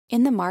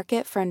In the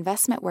market for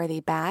investment-worthy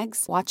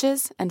bags,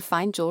 watches, and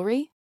fine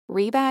jewelry,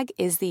 Rebag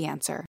is the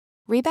answer.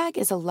 Rebag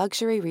is a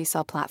luxury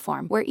resale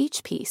platform where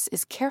each piece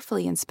is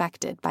carefully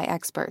inspected by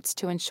experts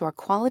to ensure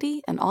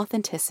quality and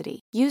authenticity.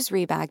 Use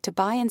Rebag to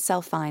buy and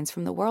sell finds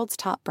from the world's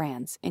top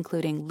brands,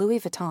 including Louis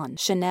Vuitton,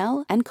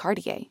 Chanel, and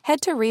Cartier. Head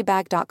to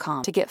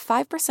Rebag.com to get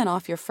 5%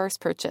 off your first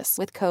purchase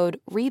with code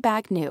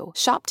REBAGNEW.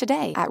 Shop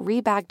today at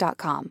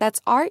Rebag.com.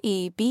 That's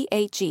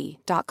REBAG.com.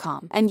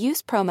 And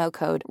use promo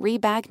code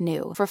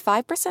REBAGNEW for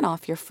 5%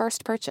 off your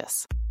first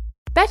purchase.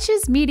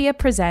 Betches Media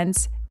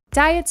presents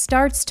Diet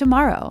Starts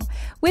Tomorrow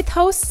with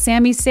hosts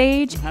Sammy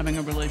Sage, I'm having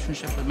a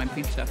relationship with my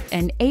pizza,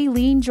 and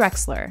Aileen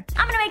Drexler.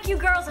 I'm gonna make you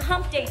girls a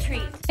hump day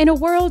treat. In a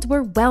world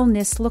where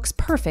wellness looks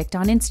perfect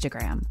on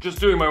Instagram, Just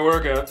doing my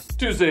workout.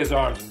 Tuesdays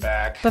arms and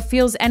back. but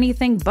feels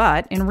anything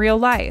but in real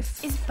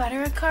life. Is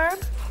butter a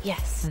carb?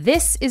 Yes.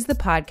 This is the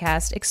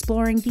podcast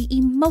exploring the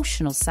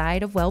emotional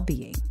side of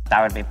well-being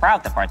I would be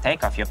proud to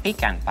partake of your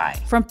pecan pie.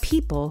 from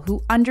people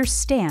who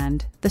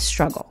understand the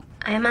struggle.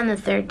 I am on the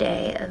third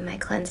day of my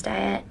cleanse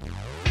diet.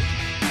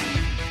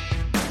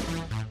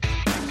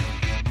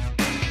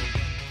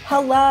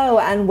 Hello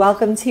and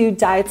welcome to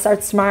Diet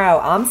Starts Tomorrow.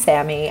 I'm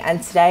Sammy,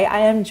 and today I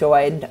am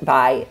joined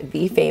by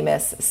the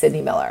famous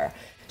Sydney Miller.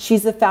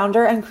 She's the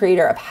founder and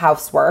creator of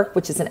Housework,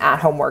 which is an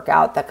at-home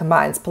workout that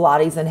combines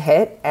Pilates and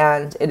HIIT,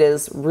 and it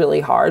is really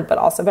hard but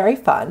also very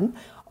fun,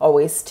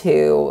 always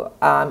to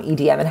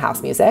EDM and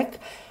house music.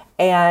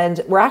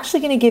 And we're actually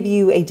going to give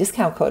you a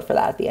discount code for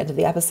that at the end of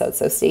the episode,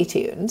 so stay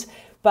tuned.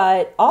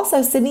 But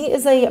also, Sydney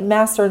is a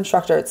master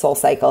instructor at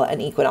SoulCycle and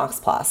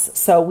Equinox Plus,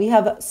 so we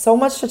have so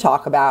much to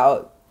talk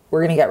about. We're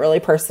going to get really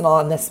personal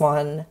on this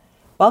one.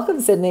 Welcome,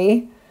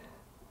 Sydney.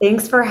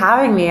 Thanks for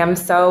having me. I'm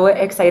so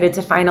excited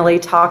to finally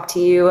talk to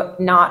you,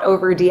 not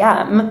over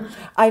DM.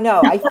 I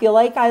know. I feel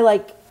like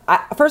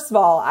first of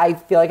all, I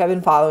feel like I've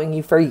been following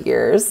you for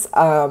years.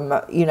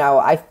 I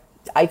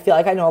feel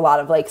like I know a lot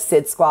of like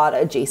Sid Squad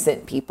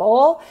adjacent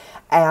people,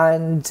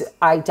 and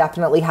I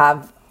definitely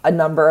have a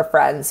number of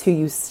friends who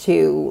used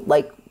to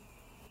like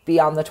be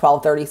on the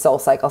 12:30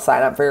 SoulCycle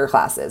sign up for your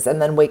classes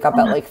and then wake up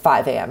at like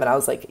 5 a.m. and I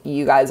was like,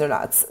 you guys are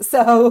nuts.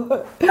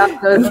 So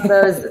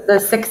the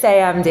 6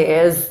 a.m.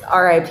 days,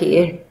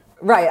 RIP.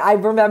 Right. I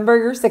remember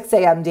your 6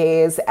 a.m.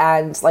 days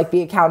and like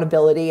the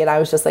accountability. And I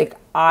was just like,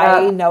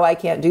 I know I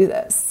can't do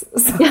this.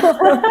 So,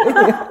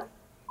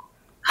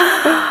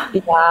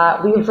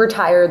 Yeah, we've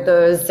retired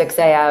those 6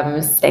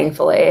 a.m.s,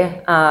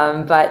 thankfully,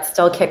 but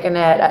still kicking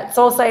it at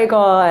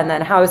SoulCycle and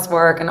then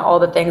Housework and all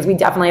the things. We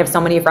definitely have so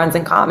many friends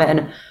in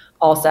common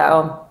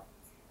also.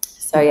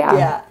 So yeah.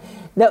 Yeah.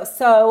 No,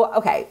 so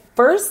okay.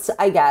 First,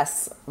 I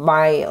guess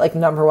my like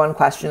number one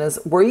question is,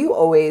 were you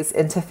always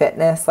into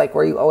fitness? Like,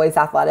 were you always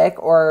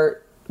athletic,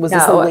 or was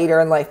this a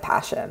later in life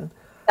passion?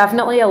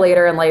 Definitely a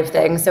later in life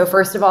thing. So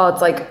first of all,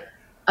 it's like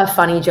a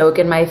funny joke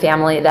in my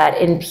family that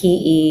in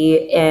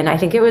PE I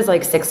think it was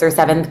like 6th or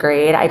 7th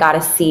grade, I got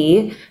a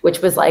C,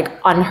 which was like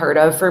unheard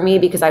of for me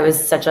because I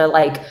was such a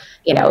like,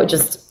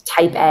 just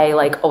type A,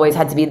 like always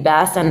had to be the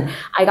best. And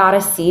I got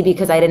a C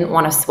because I didn't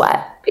want to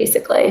sweat,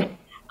 basically.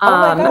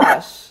 Oh my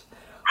gosh.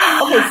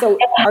 Okay, so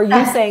are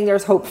you saying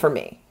there's hope for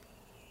me?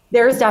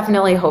 There's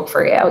definitely hope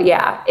for you.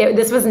 Yeah.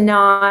 This was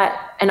not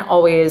an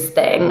always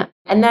thing.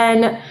 And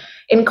then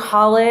in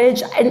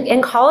college, I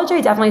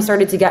definitely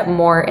started to get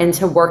more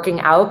into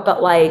working out,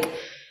 but like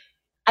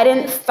I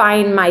didn't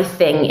find my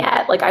thing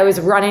yet. Like I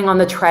was running on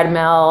the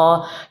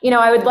treadmill,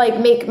 I would like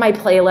make my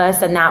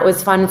playlist, and that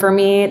was fun for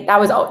me.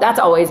 That's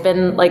always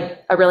been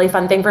like a really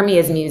fun thing for me,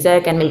 is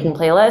music and making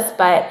playlists.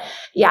 But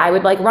yeah, I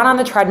would like run on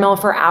the treadmill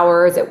for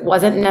hours. It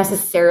wasn't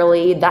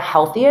necessarily the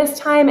healthiest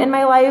time in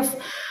my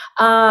life.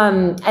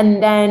 And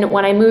then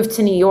when I moved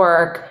to New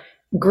York,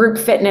 group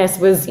fitness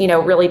was,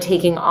 really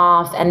taking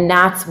off. And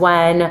that's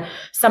when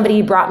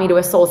somebody brought me to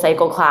a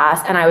SoulCycle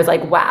class. And I was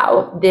like,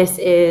 wow, this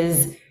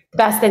is the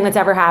best thing that's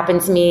ever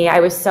happened to me. I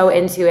was so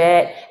into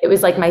it. It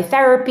was like my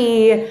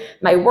therapy,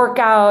 my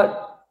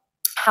workout,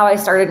 how I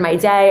started my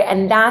day.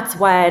 And that's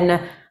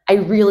when I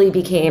really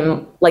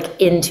became like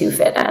into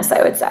fitness,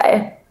 I would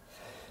say.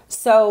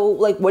 So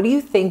like, what do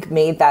you think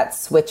made that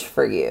switch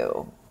for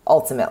you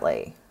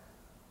ultimately?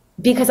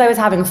 Because I was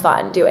having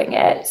fun doing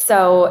it.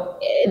 So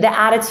the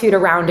attitude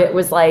around it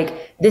was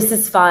like, this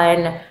is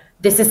fun.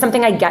 This is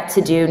something I get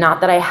to do,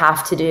 not that I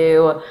have to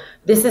do.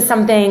 This is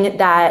something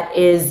that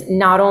is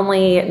not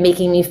only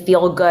making me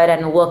feel good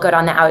and look good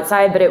on the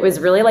outside, but it was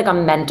really like a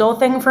mental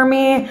thing for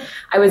me.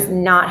 I was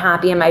not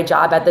happy in my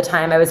job at the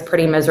time. I was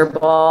pretty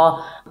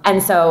miserable.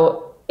 And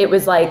so it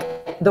was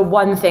like the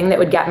one thing that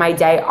would get my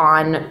day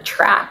on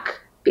track,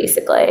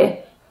 basically.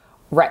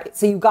 Right.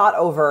 So you got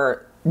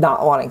over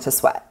not wanting to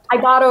sweat. I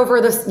got over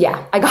this.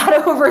 Yeah, I got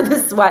over the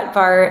sweat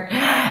part.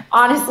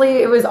 Honestly,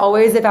 it was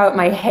always about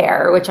my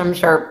hair, which I'm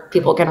sure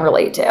people can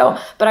relate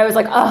to. But I was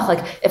like, oh,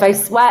 like if I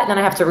sweat, then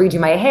I have to redo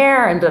my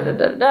hair and blah, blah,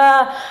 blah,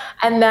 blah.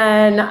 And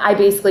then I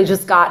basically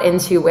just got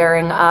into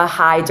wearing a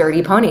high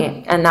dirty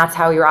pony. And that's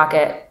how you rock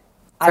it.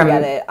 I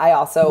get it. I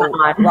also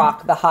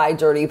rock the high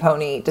dirty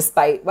pony,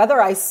 despite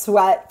whether I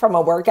sweat from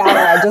a workout or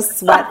I just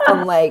sweat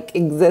from like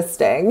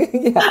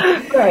existing.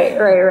 Yeah.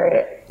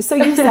 Right. So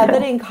you said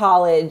that in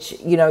college,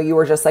 you know, you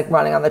were just like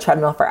running on the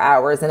treadmill for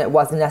hours and it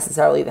wasn't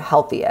necessarily the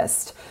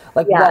healthiest.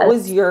 Like what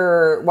was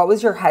your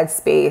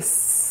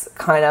headspace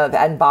kind of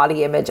and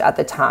body image at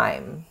the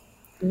time?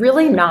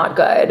 Really not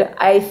good.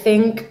 I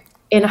think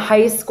in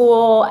high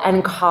school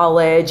and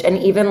college and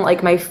even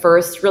like my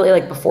first really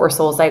like before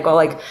SoulCycle,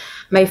 like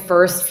my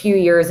first few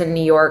years in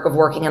New York of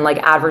working in like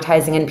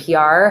advertising and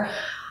PR,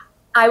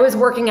 I was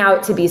working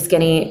out to be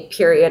skinny,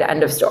 period,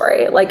 end of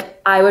story. Like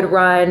I would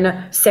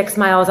run 6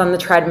 miles on the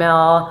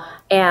treadmill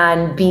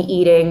and be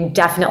eating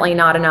definitely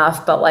not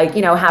enough, but like,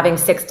 you know, having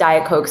 6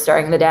 Diet Cokes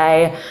during the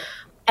day.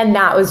 And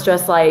that was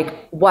just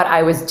like what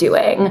I was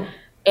doing.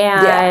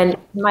 And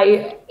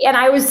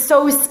I was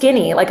so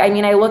skinny. Like, I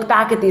mean, I look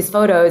back at these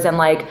photos and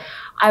like,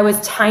 I was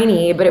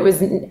tiny, but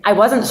I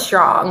wasn't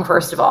strong,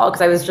 first of all,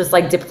 because I was just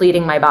like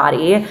depleting my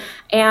body.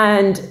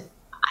 And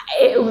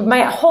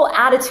my whole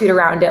attitude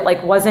around it,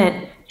 like,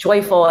 wasn't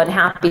joyful and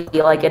happy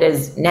like it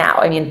is now.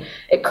 I mean,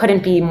 it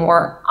couldn't be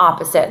more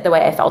opposite the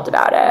way I felt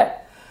about it.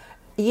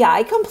 Yeah,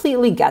 I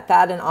completely get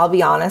that. And I'll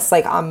be honest,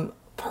 like I'm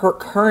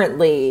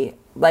currently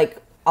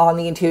like on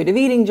the intuitive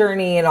eating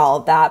journey and all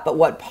of that. But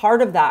what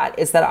part of that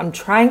is that I'm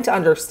trying to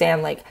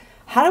understand, like,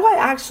 how do I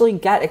actually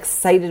get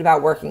excited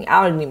about working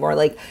out anymore?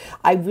 Like,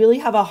 I really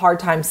have a hard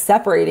time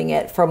separating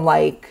it from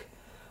like,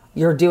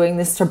 you're doing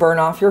this to burn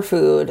off your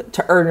food,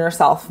 to earn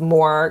yourself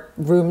more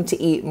room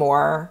to eat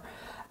more.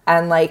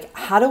 And like,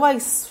 how do I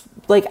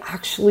like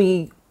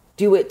actually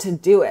do it to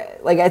do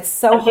it? Like, it's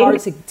so hard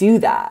to do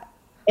that.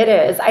 It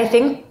is. I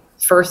think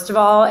first of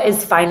all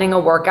is finding a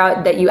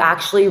workout that you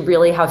actually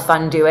really have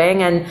fun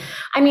doing. And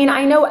I mean,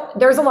 I know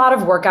there's a lot of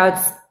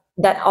workouts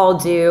that I'll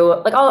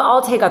do, like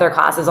I'll take other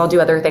classes, I'll do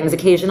other things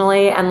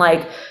occasionally. And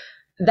like,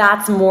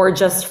 that's more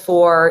just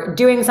for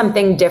doing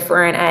something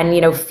different and,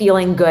 you know,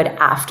 feeling good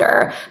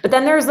after. But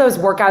then there's those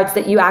workouts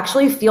that you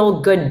actually feel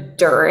good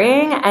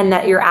during and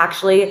that you're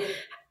actually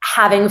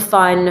having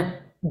fun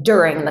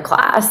during the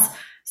class.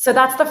 So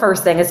that's the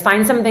first thing, is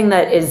find something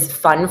that is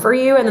fun for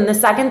you. And then the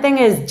second thing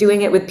is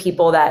doing it with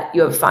people that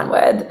you have fun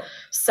with.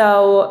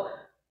 So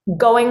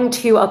going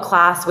to a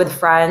class with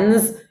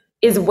friends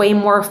is way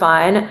more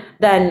fun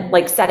than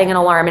like setting an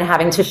alarm and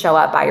having to show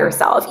up by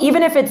yourself.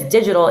 Even if it's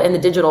digital, in the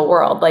digital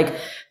world, like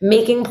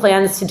making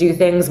plans to do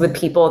things with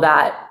people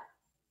that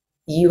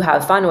you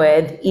have fun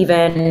with,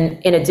 even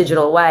in a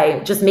digital way,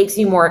 just makes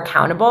you more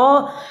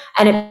accountable.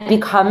 And it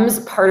becomes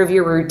part of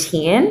your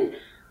routine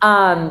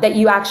that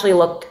you actually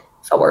look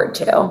forward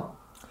to.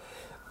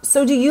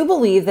 So do you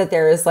believe that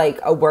there is like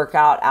a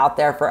workout out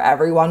there for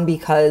everyone?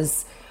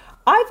 Because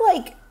I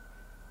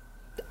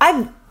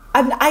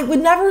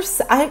would never,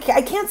 I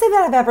can't say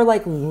that I've ever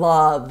like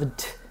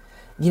loved,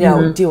 you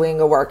know,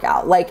 doing a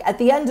workout. Like at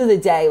the end of the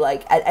day,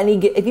 like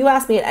if you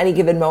ask me at any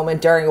given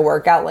moment during a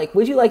workout, like,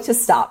 would you like to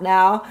stop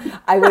now?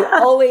 I would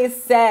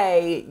always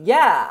say,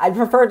 yeah, I'd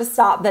prefer to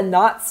stop than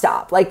not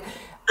stop. Like,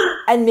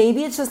 and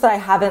maybe it's just that I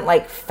haven't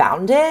like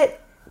found it.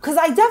 Cause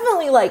I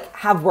definitely like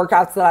have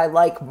workouts that I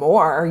like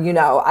more, you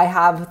know, I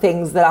have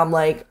things that I'm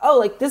like, oh,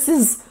 like this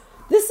is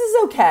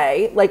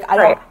okay. Like I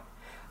don't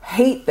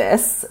hate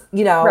this,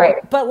 you know,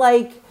 but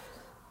like,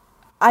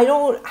 I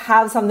don't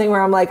have something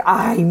where I'm like,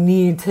 I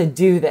need to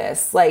do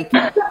this. Like,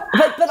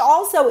 but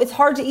also it's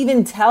hard to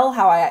even tell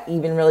how I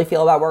even really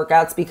feel about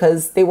workouts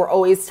because they were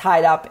always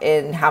tied up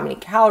in how many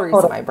calories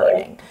am I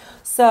burning.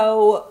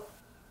 So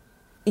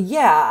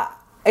yeah,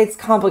 it's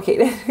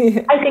complicated.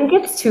 I think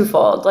it's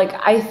twofold. Like,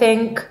 I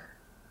think,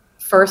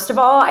 first of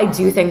all, I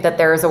do think that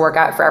there is a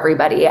workout for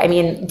everybody. I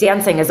mean,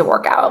 dancing is a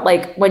workout.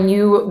 Like when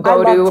you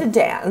go I love to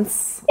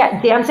dance.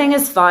 Yeah, dancing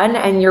is fun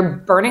and you're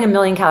burning 1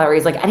 million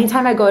calories. Like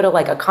anytime I go to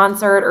like a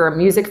concert or a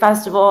music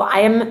festival, I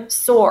am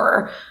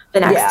sore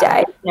the next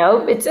day. You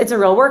know, it's a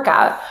real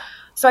workout.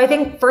 So I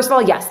think, first of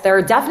all, yes,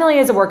 there definitely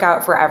is a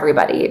workout for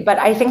everybody. But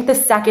I think the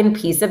second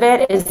piece of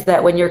it is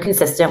that when you're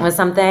consistent with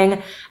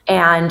something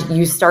and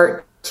you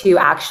start to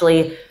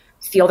actually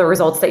feel the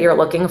results that you're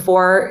looking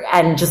for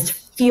and just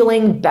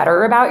feeling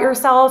better about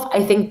yourself,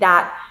 I think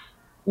that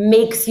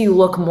makes you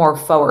look more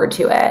forward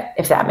to it,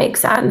 if that makes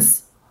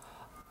sense.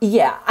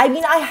 Yeah. I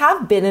mean, I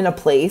have been in a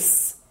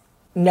place,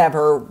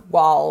 never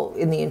while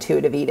in the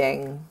intuitive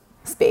eating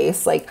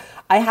space, like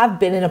I have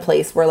been in a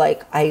place where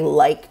like I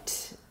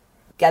liked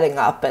getting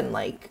up and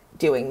like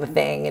doing the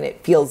thing and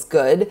it feels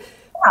good.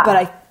 Yeah.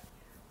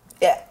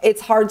 But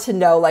it's hard to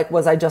know, like,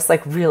 was I just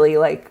like really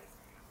like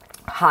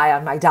high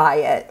on my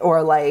diet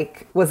or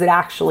like, was it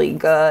actually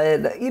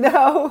good, you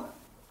know?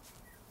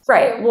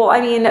 Right. Well,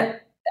 I mean,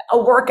 a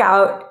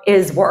workout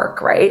is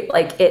work, right?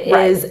 Like it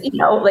is, you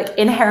know, like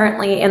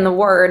inherently in the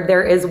word,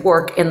 there is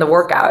work in the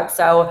workout.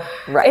 So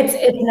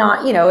it's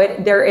not, you know,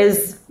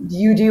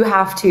 you do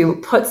have to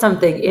put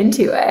something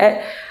into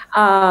it.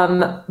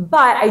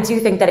 But I do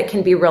think that it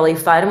can be really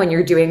fun when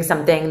you're doing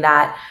something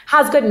that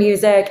has good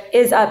music,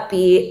 is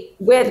upbeat,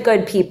 with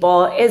good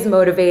people, is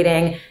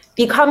motivating,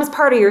 becomes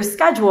part of your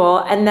schedule.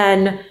 And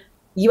then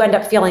you end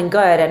up feeling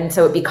good. And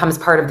so it becomes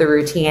part of the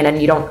routine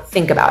and you don't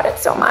think about it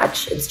so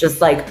much. It's just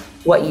like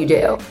what you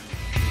do.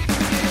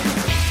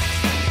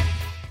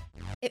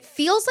 It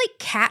feels like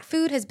cat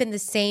food has been the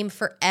same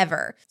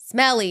forever.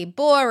 Smelly,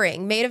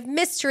 boring, made of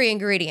mystery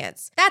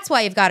ingredients. That's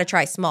why you've got to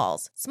try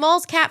Smalls.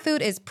 Smalls cat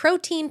food is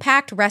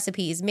protein-packed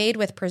recipes made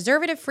with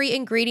preservative-free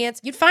ingredients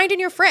you'd find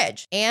in your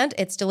fridge. And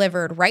it's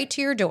delivered right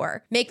to your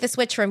door. Make the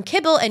switch from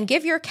kibble and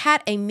give your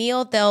cat a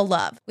meal they'll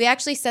love. We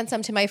actually sent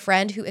some to my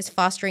friend who is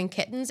fostering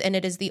kittens, and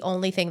it is the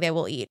only thing they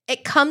will eat.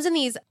 It comes in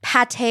these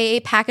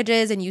pate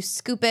packages, and you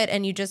scoop it,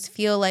 and you just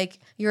feel like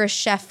you're a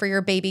chef for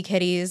your baby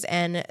kitties,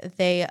 and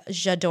they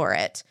j'adore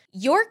it.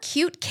 Your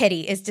cute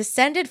kitty is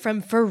descended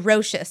from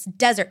ferocious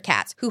desert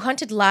cats who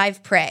hunted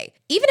live prey.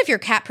 Even if your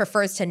cat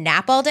prefers to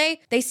nap all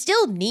day, they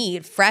still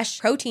need fresh,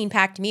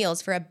 protein-packed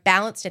meals for a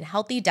balanced and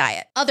healthy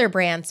diet. Other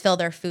brands fill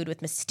their food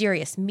with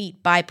mysterious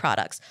meat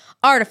byproducts,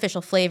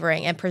 artificial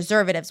flavoring, and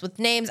preservatives with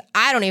names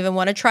I don't even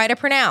want to try to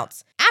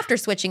pronounce. After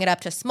switching it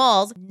up to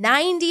Smalls,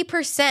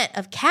 90%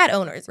 of cat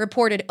owners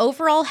reported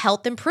overall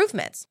health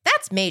improvements.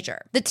 That's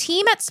major. The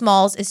team at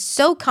Smalls is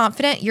so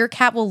confident your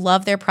cat will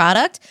love their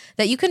product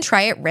that you can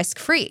try it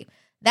risk-free.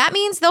 That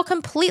means they'll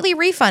completely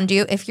refund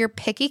you if your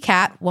picky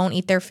cat won't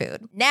eat their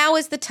food. Now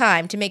is the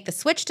time to make the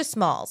switch to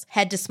Smalls.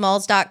 Head to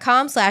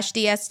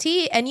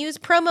smalls.com/DST and use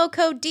promo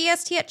code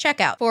DST at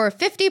checkout for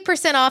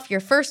 50% off your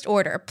first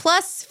order,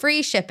 plus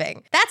free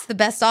shipping. That's the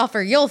best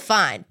offer you'll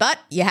find, but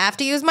you have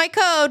to use my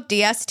code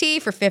DST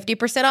for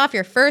 50% off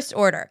your first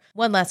order.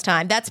 One last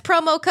time, that's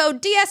promo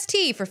code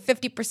DST for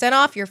 50%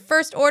 off your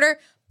first order,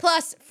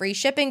 plus free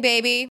shipping,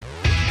 baby.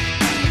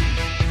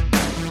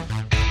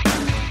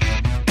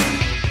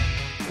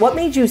 What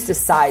made you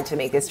decide to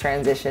make this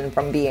transition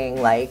from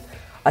being like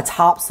a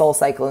top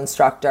SoulCycle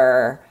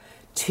instructor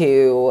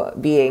to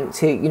being,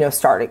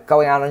 start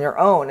going out on your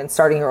own and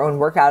starting your own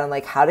workout? And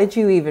like, how did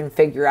you even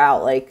figure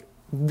out like,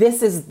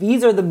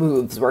 these are the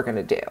moves we're going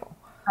to do?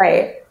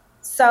 Right.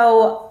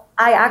 So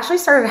I actually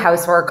started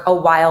housework a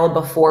while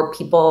before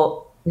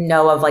people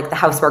know of like the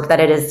housework that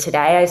it is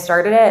today. I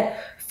started it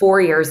 4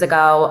 years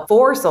ago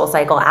for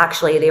SoulCycle.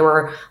 Actually, they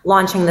were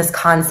launching this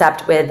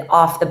concept with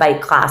off the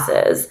bike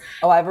classes.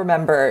 Oh, I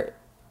remember.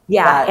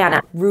 Yeah,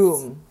 Anna.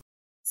 Room.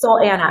 Soul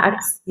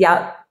Annex.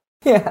 Yep.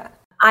 Yeah.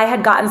 I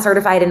had gotten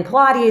certified in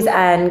Pilates,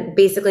 and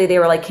basically they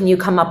were like, can you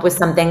come up with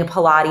something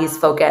Pilates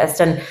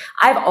focused? And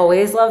I've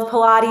always loved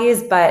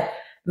Pilates, but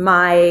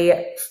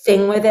my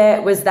thing with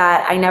it was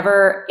that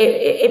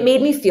it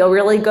made me feel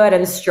really good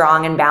and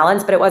strong and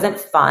balanced, but it wasn't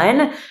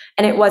fun.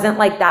 And it wasn't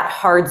like that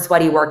hard,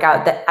 sweaty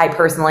workout that I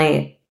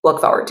personally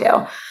look forward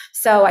to.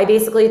 So I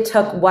basically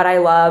took what I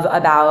love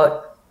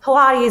about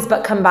Pilates,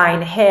 but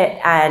combined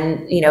HIIT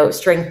and,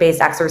 strength-based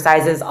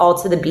exercises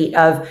all to the beat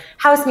of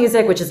house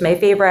music, which is my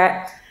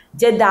favorite.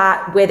 Did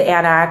that with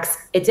Annex.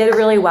 It did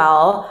really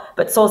well,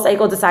 but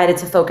SoulCycle decided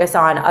to focus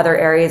on other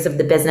areas of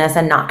the business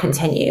and not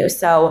continue.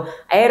 So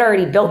I had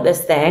already built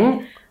this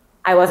thing.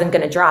 I wasn't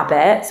going to drop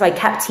it. So I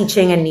kept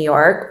teaching in New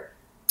York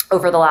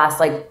over the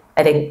last, I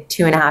think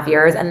 2.5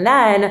 years. And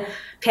then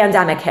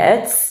pandemic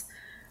hits.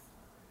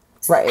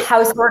 Right.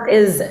 Housework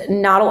is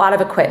not a lot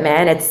of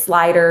equipment. It's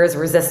sliders,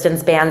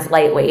 resistance bands,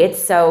 lightweights.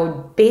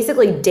 So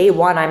basically day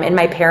one, I'm in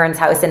my parents'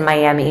 house in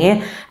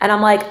Miami. And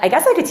I'm like, I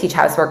guess I could teach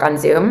housework on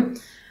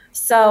Zoom.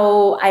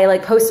 So I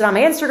posted on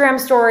my Instagram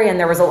story and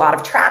there was a lot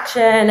of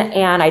traction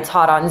and I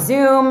taught on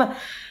Zoom.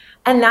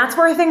 And that's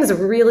where things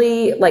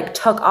really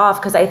took off,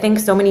 because I think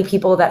so many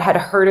people that had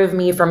heard of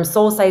me from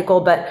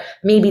SoulCycle, but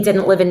maybe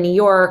didn't live in New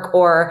York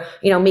or,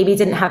 maybe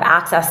didn't have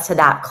access to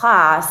that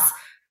class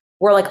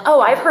were like,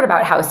 oh, I've heard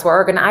about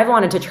housework and I've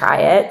wanted to try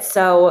it.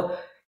 So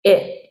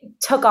it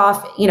took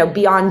off,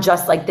 beyond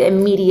just the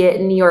immediate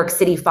New York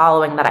City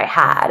following that I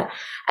had.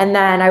 And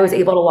then I was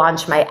able to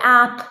launch my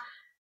app.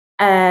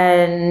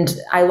 And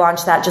I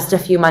launched that just a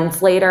few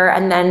months later.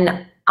 And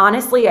then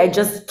honestly, I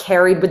just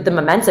carried with the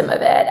momentum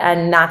of it.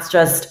 And that's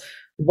just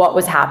what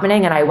was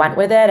happening. And I went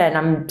with it. And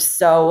I'm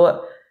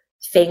so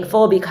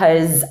thankful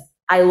because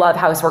I love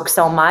housework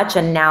so much.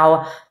 And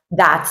now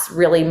that's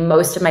really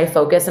most of my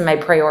focus and my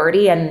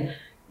priority. And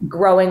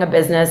growing a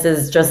business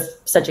is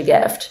just such a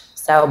gift.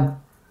 So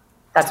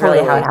that's really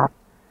how it happened.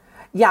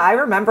 Yeah, I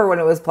remember when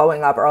it was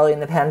blowing up early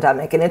in the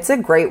pandemic, and it's a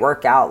great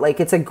workout.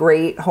 It's a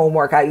great home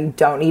workout. You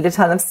don't need a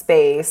ton of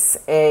space.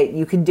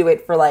 You can do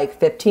it for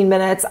 15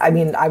 minutes. I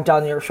mean, I've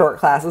done your short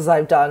classes.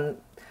 I've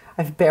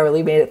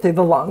barely made it through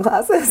the long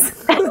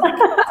classes.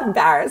 It's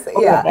embarrassing.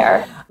 Yeah.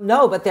 There.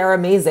 No, but they're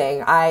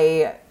amazing.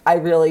 I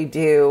really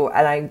do.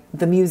 And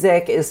the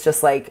music is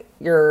just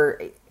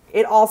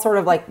it all sort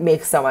of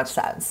makes so much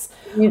sense.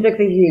 Music's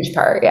a huge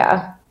part.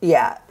 Yeah.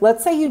 Yeah.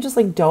 Let's say you just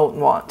don't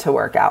want to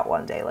work out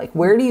one day.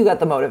 Where do you get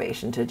the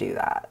motivation to do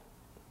that?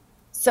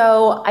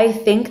 So I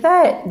think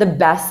that the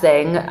best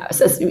thing,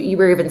 as you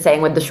were even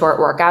saying with the short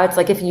workouts,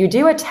 if you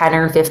do a 10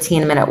 or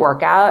 15 minute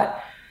workout,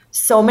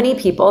 so many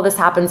people, this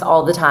happens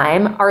all the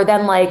time, are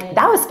then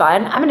that was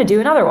fun. I'm going to do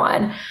another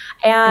one.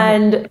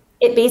 And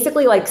it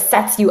basically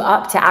sets you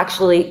up to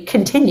actually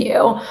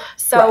continue.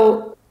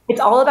 So it's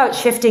all about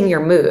shifting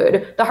your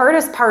mood. The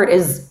hardest part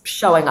is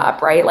showing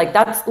up, right? Like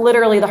that's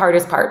literally the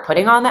hardest part,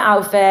 putting on the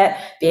outfit,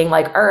 being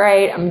like, all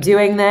right, I'm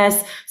doing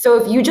this.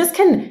 So if you just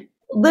can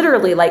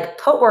literally like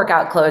put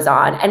workout clothes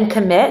on and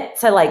commit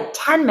to like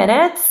 10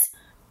 minutes,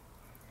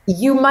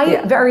 you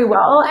might very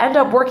well end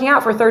up working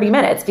out for 30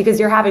 minutes because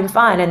you're having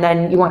fun and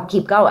then you want to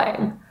keep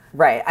going.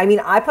 Right. I mean,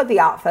 I put the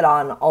outfit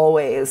on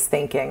always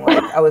thinking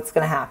like, oh, it's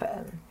going to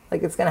happen.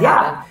 Like it's going to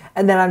happen.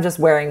 And then I'm just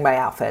wearing my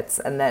outfits.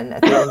 And then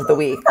at the end of the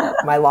week,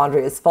 my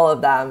laundry is full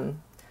of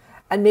them.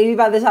 And maybe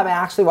by the time I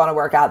actually want to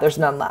work out, there's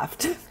none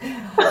left.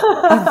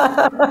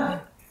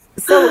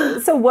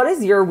 So what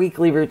is your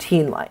weekly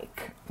routine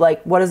like?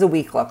 Like, what does a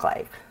week look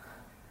like?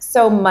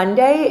 So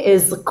Monday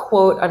is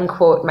quote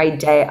unquote my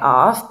day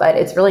off, but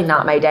it's really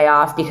not my day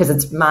off because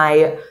it's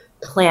my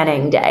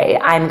planning day.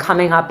 I'm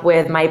coming up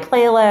with my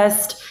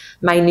playlist,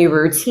 my new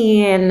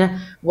routine,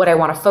 what I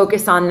want to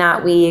focus on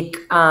that week.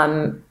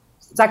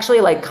 It's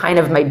actually like kind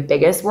of my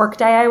biggest work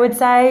day, I would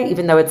say,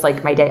 even though it's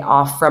like my day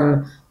off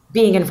from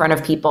being in front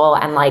of people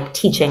and like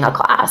teaching a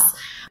class.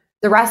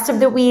 The rest of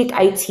the week,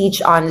 I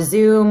teach on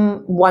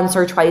Zoom once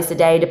or twice a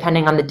day,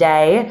 depending on the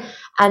day.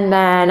 And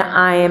then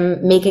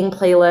I'm making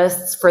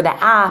playlists for the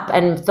app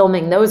and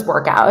filming those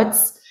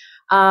workouts.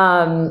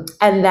 And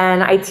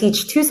then I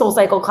teach 2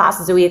 SoulCycle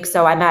classes a week.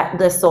 So I'm at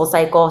the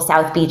SoulCycle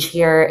South Beach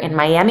here in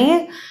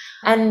Miami.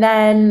 And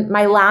then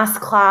my last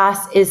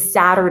class is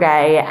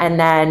Saturday. And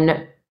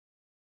then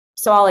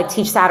so I'll like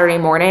teach Saturday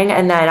morning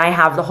and then I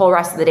have the whole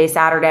rest of the day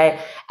Saturday,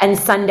 and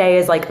Sunday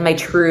is like my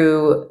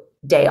true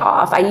day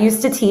off. I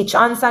used to teach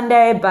on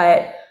Sunday,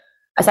 but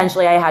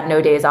essentially I had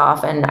no days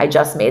off and I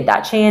just made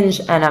that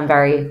change and I'm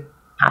very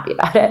happy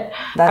about it.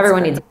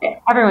 Everyone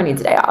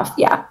needs a day off.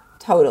 Yeah,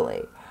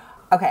 totally.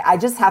 Okay. I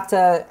just have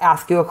to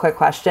ask you a quick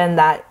question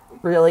that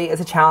really is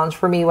a challenge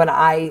for me when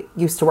I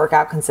used to work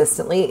out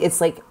consistently.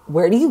 It's like,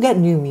 where do you get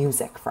new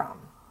music from?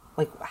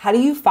 Like, how do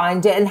you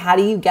find it? And how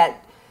do you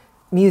get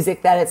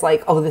music that it's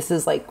like, oh, this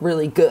is like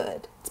really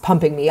good, it's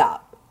pumping me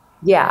up?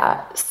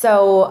 Yeah.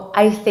 So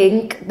I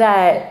think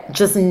that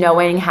just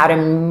knowing how to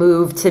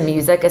move to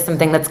music is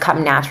something that's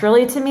come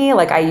naturally to me.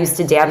 Like I used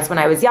to dance when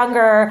I was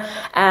younger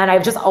and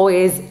I've just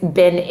always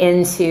been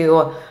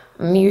into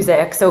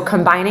music. So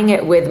combining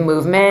it with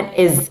movement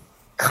is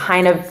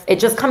kind of, it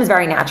just comes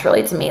very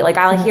naturally to me. Like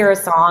I'll hear a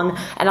song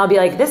and I'll be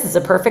like, this is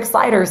a perfect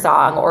slider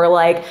song, or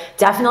like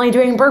definitely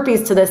doing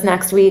burpees to this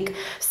next week.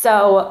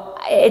 So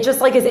it just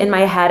like is in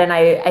my head. And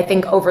I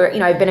think over,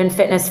 I've been in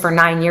fitness for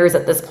 9 years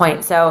at this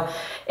point. So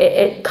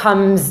it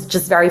comes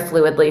just very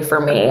fluidly for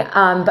me.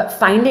 But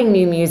finding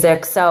new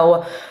music.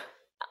 So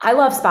I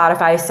love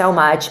Spotify so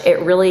much. It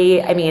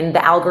really, the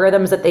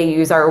algorithms that they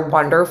use are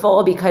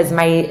wonderful because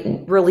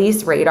my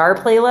Release Radar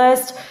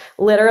playlist,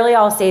 literally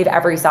I'll save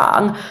every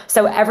song.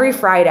 So every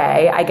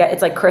Friday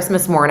it's like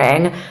Christmas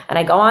morning and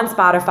I go on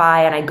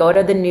Spotify and I go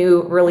to the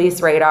new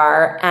Release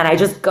Radar and I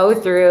just go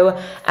through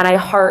and I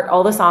heart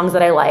all the songs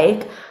that I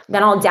like.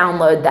 Then I'll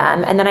download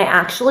them and then I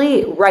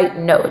actually write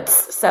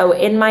notes. So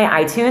in my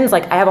iTunes,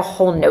 like I have a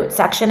whole note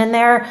section in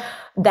there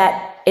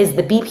that is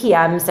the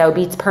BPM, so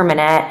beats per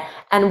minute,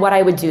 and what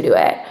I would do to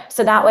it.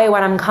 So that way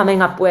when I'm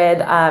coming up with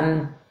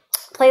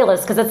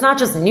playlists, because it's not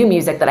just new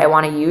music that I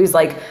want to use,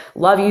 like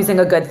love using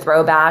a good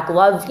throwback,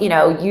 love,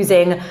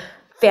 using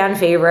fan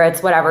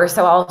favorites, whatever.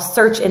 So I'll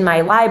search in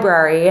my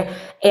library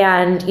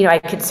and, I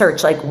could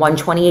search like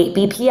 128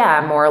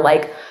 BPM or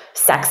like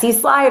sexy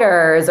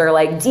sliders or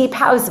like deep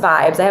house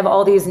vibes. I have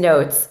all these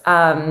notes.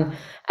 And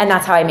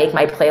that's how I make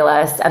my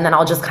playlist. And then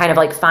I'll just kind of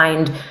like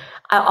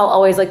I'll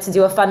always like to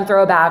do a fun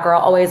throwback, or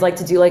I'll always like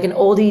to do like an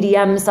old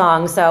EDM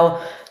song.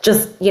 So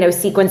just,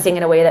 sequencing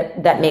in a way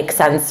that makes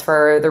sense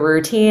for the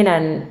routine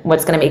and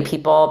what's going to make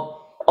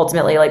people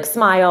ultimately like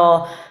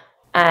smile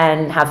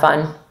and have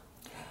fun.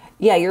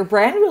 Yeah, your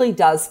brand really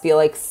does feel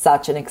like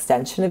such an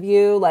extension of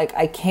you. Like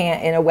I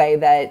can't, in a way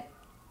that,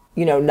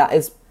 not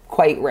is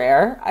quite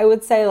rare, I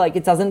would say. Like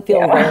it doesn't feel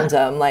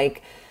random.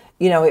 Like,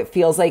 it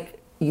feels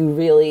like you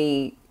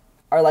really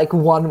are like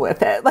one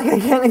with it. Like I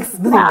can't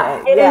explain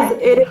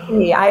it. It is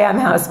me. I am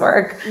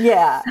Housework.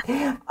 Yeah.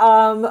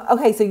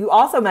 Okay. So you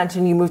also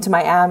mentioned you moved to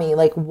Miami.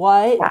 Like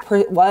what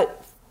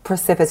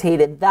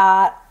precipitated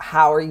that?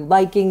 How are you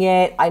liking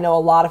it? I know a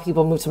lot of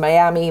people move to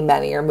Miami.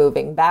 Many are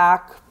moving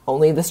back.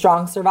 Only the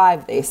strong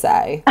survive, they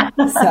say.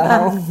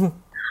 So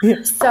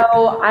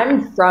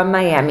I'm from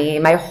Miami.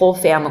 My whole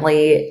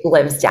family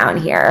lives down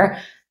here.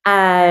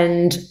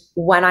 And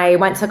when I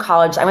went to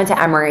college, I went to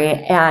Emory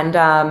and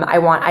I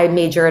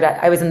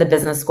was in the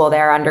business school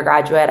there,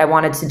 undergraduate. I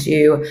wanted to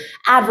do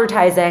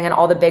advertising and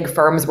all the big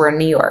firms were in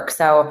New York.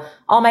 So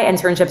all my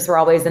internships were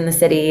always in the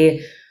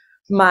city.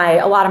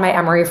 A lot of my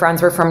Emory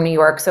friends were from New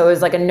York. So it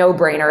was like a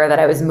no-brainer that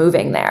I was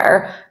moving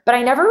there. But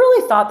I never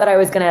really thought that I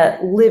was going to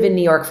live in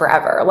New York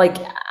forever. Like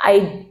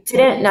I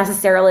didn't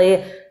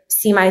necessarily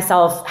see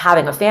myself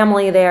having a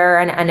family there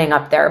and ending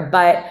up there.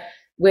 But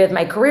with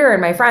my career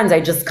and my friends, I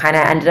just kind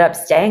of ended up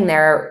staying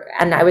there,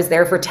 and I was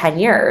there for 10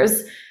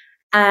 years.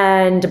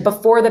 And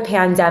before the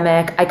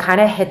pandemic, I kind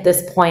of hit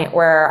this point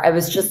where I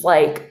was just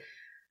like,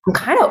 I'm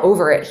kind of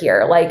over it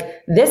here.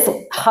 Like this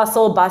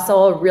hustle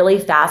bustle, really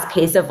fast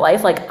pace of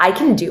life, like I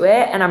can do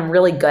it and I'm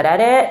really good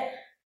at it.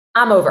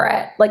 I'm over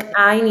it. Like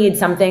I need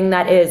something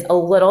that is a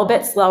little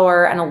bit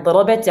slower and a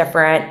little bit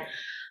different.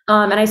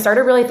 And I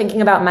started really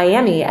thinking about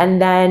Miami,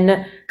 and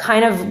then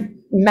kind of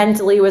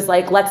mentally was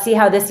like, let's see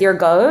how this year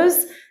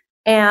goes.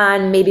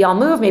 And maybe I'll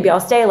move, maybe I'll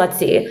stay. Let's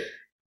see.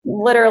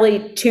 Literally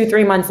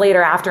 2-3 months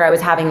later, after I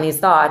was having these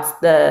thoughts,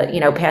 the,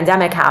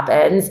 pandemic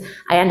happens.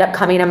 I end up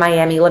coming to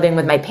Miami, living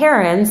with my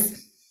parents.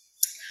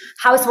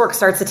 Housework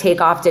starts to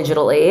take off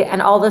digitally.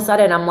 And all of a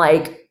sudden I'm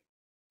like,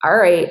 all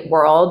right,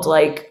 world,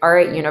 like, all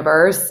right,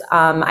 universe.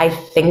 I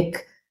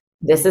think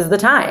this is the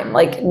time.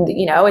 Like,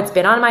 it's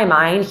been on my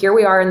mind. Here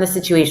we are in the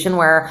situation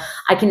where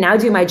I can now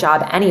do my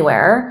job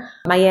anywhere.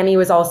 Miami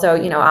was also,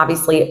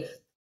 obviously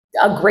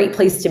a great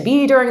place to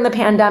be during the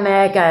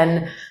pandemic.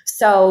 And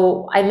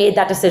so I made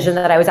that decision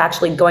that I was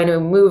actually going to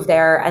move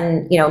there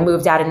and,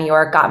 moved out of New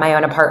York, got my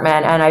own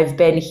apartment. And I've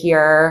been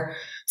here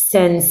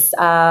since,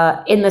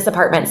 in this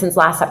apartment since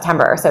last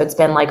September. So it's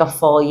been like a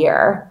full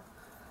year.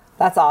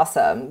 That's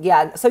awesome.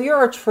 Yeah. So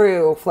you're a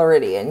true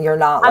Floridian. You're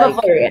not I'm a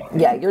Floridian.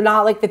 Yeah. You're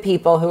not like the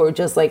people who are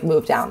just like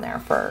moved down there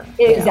for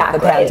exactly.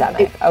 The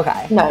pandemic.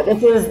 Okay. No,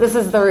 this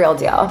is the real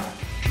deal.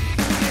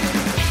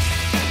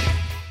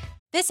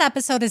 This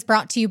episode is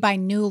brought to you by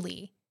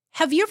Nuuly.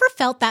 Have you ever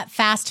felt that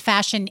fast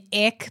fashion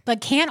ick,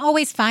 but can't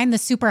always find the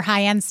super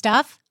high-end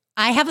stuff?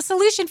 I have a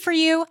solution for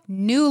you,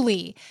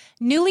 Nuuly.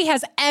 Nuuly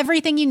has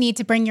everything you need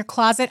to bring your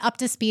closet up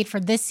to speed for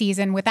this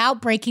season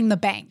without breaking the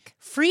bank.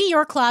 Free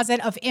your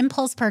closet of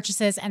impulse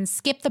purchases and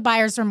skip the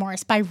buyer's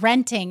remorse by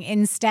renting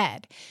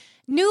instead.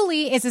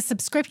 Nuuly is a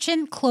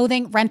subscription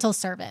clothing rental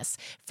service.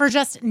 For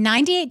just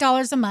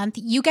 $98 a month,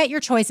 you get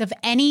your choice of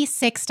any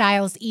 6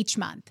 styles each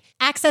month.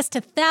 Access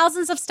to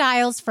thousands of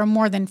styles from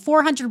more than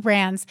 400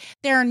 brands.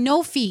 There are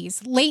no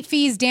fees, late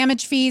fees,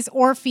 damage fees,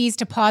 or fees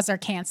to pause or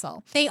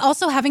cancel. They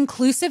also have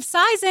inclusive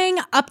sizing,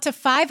 up to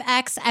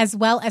 5X, as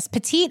well as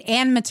petite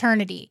and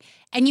maternity.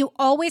 And you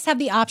always have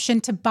the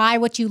option to buy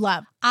what you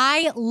love.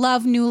 I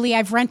love Nuuly.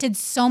 I've rented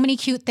so many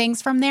cute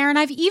things from there, and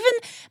I've even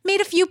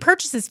made a few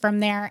purchases from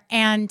there,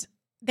 and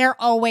they're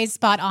always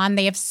spot on.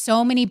 They have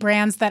so many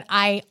brands that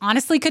I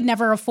honestly could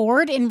never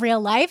afford in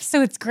real life,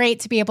 so it's great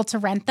to be able to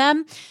rent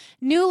them.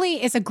 Nuuly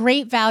is a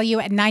great value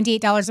at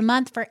 $98 a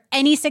month for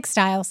any 6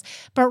 styles,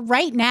 but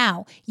right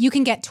now you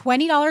can get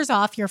 $20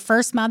 off your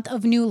first month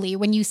of Nuuly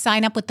when you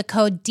sign up with the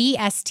code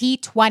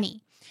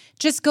DST20.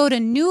 Just go to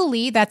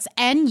Nuuly, that's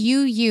NUULY.com,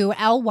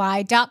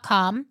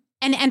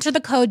 and enter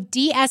the code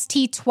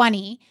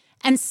DST20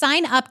 and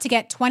sign up to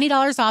get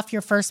 $20 off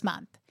your first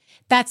month.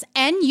 That's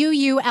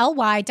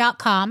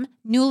NUULY.com,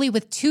 Nuuly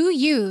with 2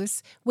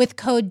 U's, with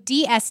code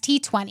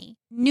DST20.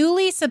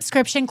 Nuuly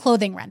subscription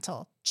clothing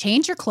rental.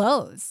 Change your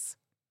clothes.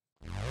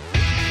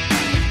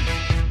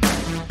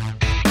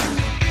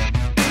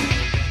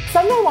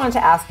 Something I wanted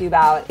to ask you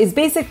about is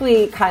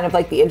basically kind of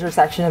like the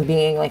intersection of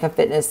being like a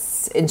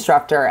fitness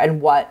instructor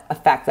and what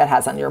effect that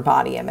has on your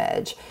body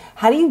image.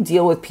 How do you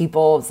deal with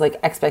people's like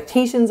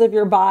expectations of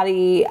your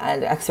body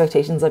and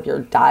expectations of your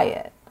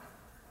diet?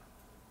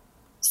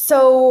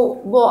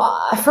 So,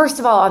 well, first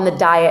of all, on the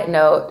diet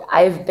note,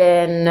 I've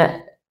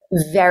been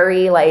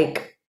very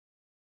like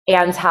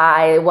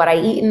anti what I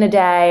eat in a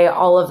day,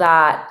 all of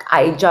that.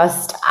 I'm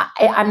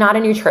not a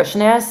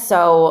nutritionist,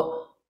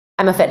 so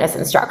I'm a fitness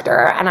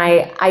instructor. And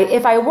I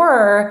if I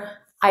were,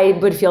 I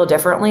would feel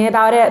differently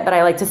about it, but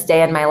I like to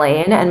stay in my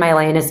lane, and my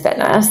lane is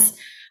fitness.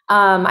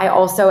 I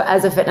also,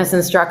 as a fitness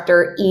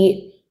instructor,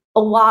 eat a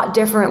lot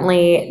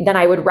differently than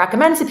I would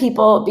recommend to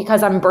people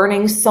because I'm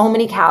burning so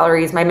many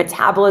calories. My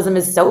metabolism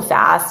is so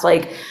fast.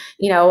 Like,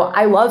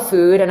 I love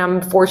food, and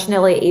I'm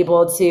fortunately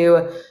able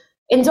to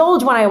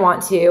indulge when I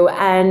want to,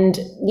 and,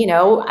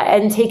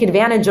 and take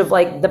advantage of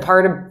like the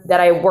part of that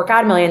I work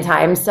out a million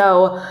times.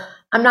 So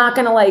I'm not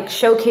going to like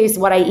showcase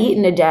what I eat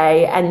in a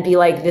day and be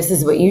like, this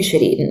is what you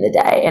should eat in a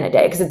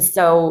day, because it's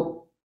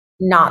so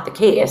not the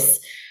case.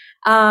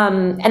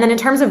 And then in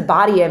terms of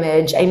body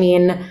image, I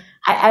mean,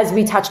 as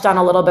we touched on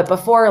a little bit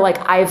before, like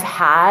I've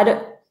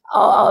had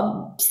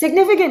a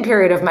significant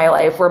period of my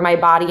life where my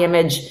body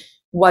image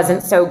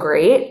wasn't so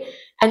great.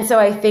 And so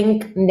I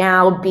think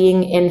now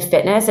being in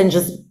fitness and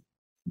just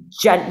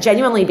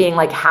genuinely being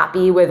like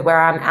happy with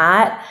where I'm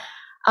at,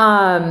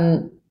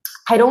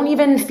 I don't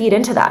even feed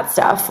into that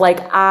stuff. Like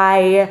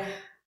I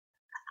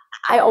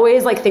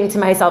always like think to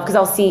myself, because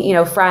I'll see,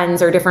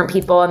 friends or different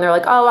people, and they're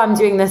like, oh, I'm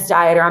doing this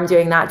diet or I'm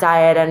doing that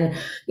diet, and,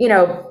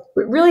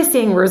 really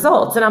seeing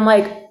results. And I'm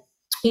like,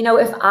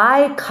 if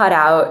I cut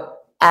out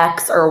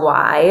X or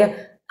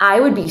Y, I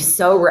would be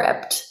so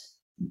ripped.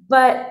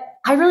 But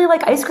I really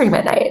like ice cream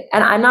at night,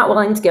 and I'm not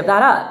willing to give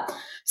that up.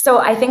 So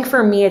I think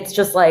for me, it's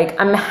just like,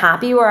 I'm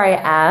happy where I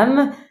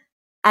am.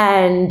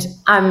 And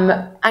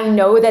I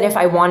know that if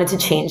I wanted to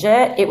change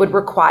it, it would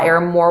require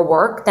more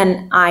work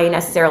than I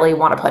necessarily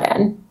want to put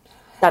in.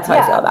 That's how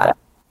I feel about it.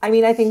 I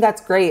mean, I think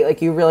that's great.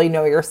 Like, you really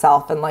know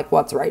yourself and like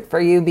what's right for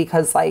you,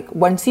 because like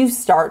once you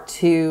start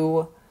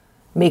to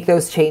make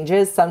those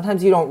changes,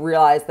 sometimes you don't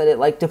realize that it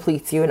like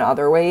depletes you in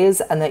other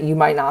ways and that you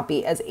might not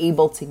be as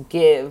able to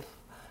give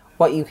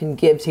what you can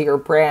give to your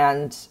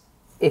brand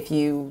if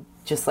you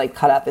just like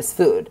cut out this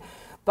food.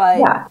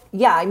 But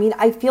yeah, I mean,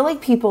 I feel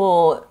like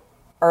people,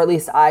 or at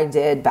least I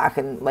did back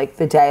in like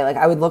the day, like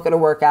I would look at a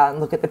workout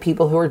and look at the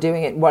people who were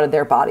doing it, what did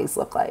their bodies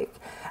look like?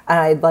 And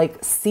I'd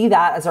like see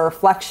that as a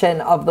reflection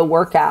of the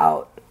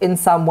workout in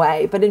some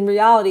way. But in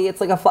reality,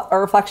 it's like a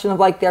reflection of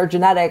like their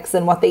genetics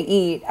and what they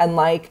eat and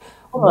like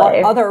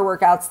what other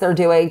workouts they're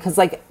doing. Because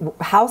like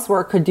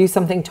housework could do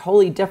something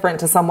totally different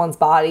to someone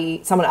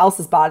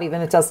else's body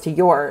than it does to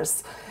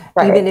yours.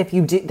 Right. Even if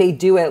they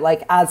do it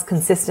like as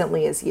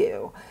consistently as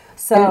you.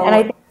 So, and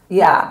I think,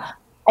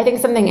 I think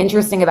something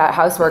interesting about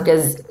housework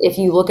is if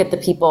you look at the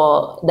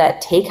people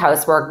that take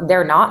housework,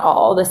 they're not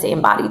all the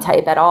same body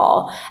type at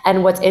all.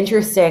 And what's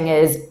interesting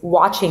is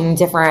watching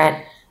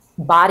different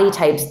body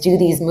types do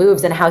these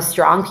moves and how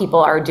strong people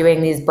are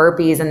doing these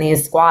burpees and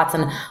these squats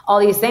and all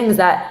these things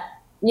that,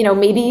 you know,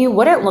 maybe you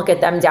wouldn't look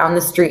at them down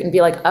the street and be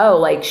like, oh,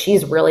 like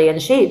she's really in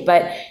shape.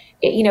 But,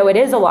 it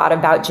is a lot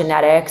about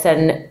genetics,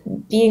 and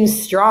being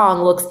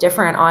strong looks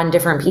different on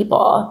different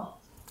people.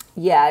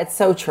 Yeah, it's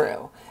so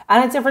true.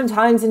 And at different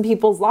times in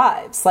people's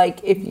lives,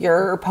 like if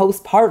you're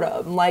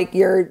postpartum, like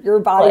your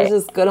body's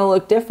just gonna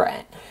look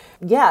different.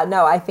 Yeah,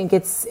 no, I think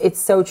it's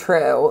so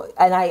true.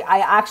 And I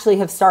actually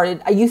have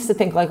started, I used to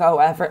think like, oh,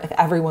 if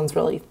everyone's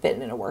really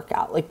fit in a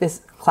workout, like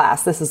this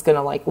is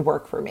gonna like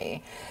work for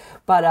me.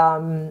 But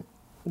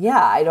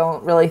yeah, I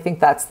don't really think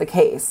that's the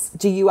case.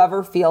 Do you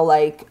ever feel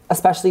like,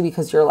 especially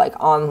because you're like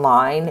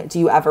online, do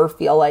you ever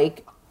feel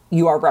like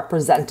you are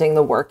representing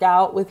the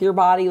workout with your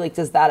body? Like,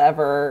 does that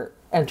ever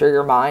enter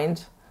your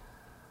mind?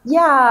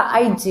 Yeah,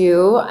 I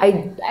do.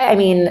 I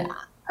mean,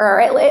 or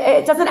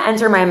it doesn't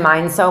enter my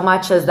mind so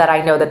much as that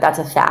I know that that's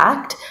a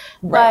fact,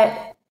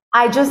 but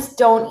I just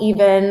don't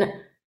even,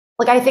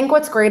 like, I think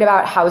what's great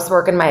about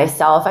housework and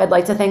myself, I'd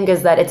like to think,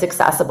 is that it's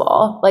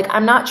accessible. Like,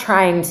 I'm not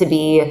trying to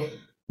be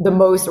the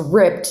most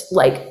ripped,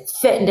 like,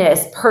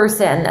 fitness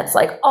person that's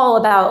like all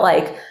about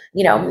like,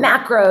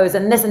 macros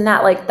and this and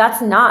that. Like,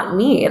 that's not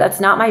me. That's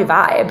not my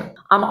vibe.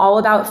 I'm all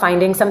about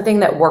finding something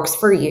that works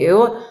for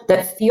you,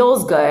 that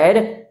feels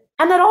good,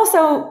 and that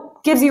also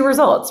gives you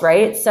results,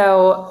 right?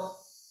 So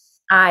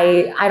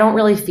I don't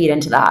really feed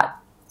into that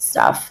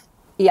stuff.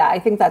 Yeah, I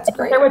think that's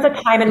great. There was a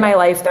time in my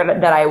life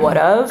that I would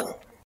have,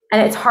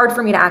 and it's hard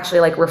for me to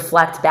actually like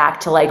reflect back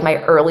to like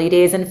my early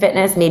days in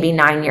fitness, maybe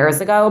 9 years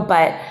ago,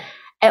 but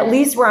at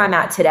least where I'm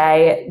at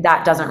today,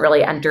 that doesn't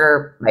really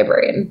enter my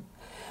brain.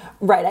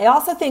 Right. I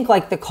also think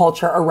like the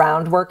culture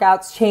around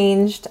workouts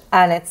changed,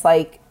 and it's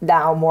like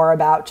now more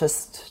about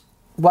just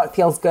what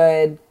feels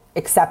good,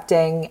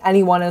 accepting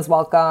anyone is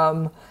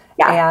welcome.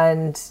 Yeah.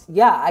 And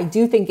yeah, I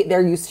do think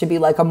there used to be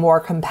like a more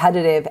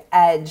competitive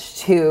edge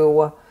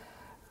to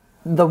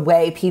the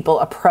way people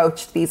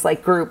approached these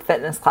like group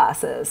fitness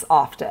classes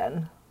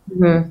often.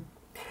 Mm-hmm.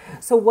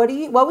 So what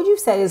would you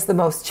say is the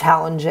most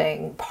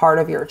challenging part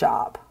of your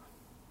job?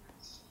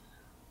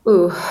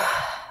 Ooh.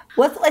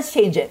 Let's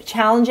change it.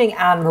 Challenging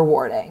and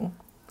rewarding.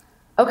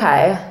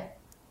 Okay.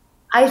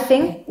 I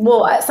think,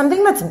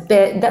 something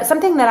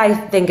that I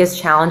think is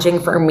challenging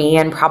for me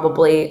and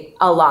probably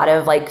a lot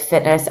of like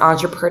fitness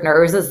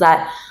entrepreneurs is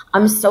that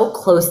I'm so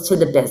close to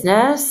the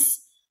business.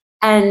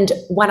 And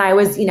when I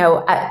was,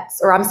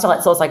 I'm still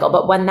at SoulCycle,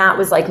 but when that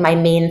was like my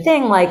main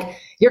thing, like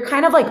you're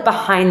kind of like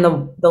behind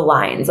the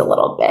lines a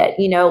little bit,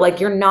 like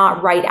you're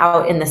not right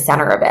out in the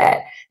center of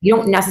it. You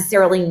don't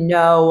necessarily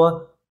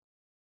know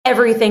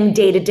everything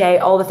day to day,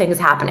 all the things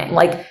happening.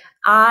 Like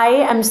I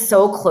am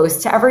so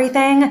close to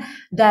everything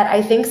that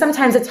I think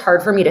sometimes it's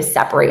hard for me to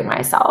separate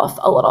myself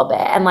a little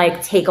bit and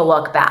like take a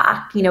look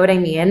back. You know what I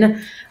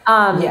mean?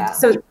 Yeah.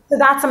 So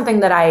that's something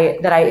that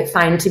I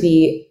find to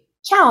be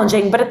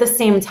challenging, but at the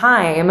same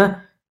time,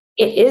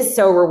 it is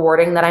so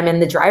rewarding that I'm in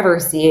the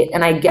driver's seat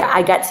and I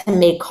get to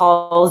make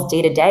calls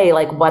day to day,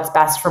 like what's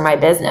best for my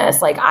business.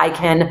 Like I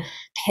can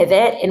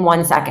pivot in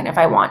 1 second if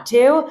I want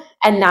to.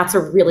 And that's a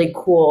really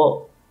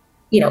cool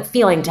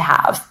feeling to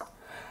have.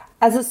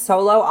 As a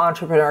solo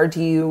entrepreneur,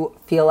 do you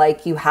feel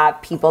like you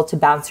have people to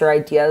bounce your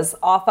ideas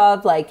off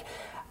of? Like,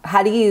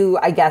 how do you,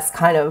 I guess,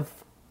 kind of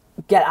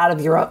get out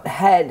of your own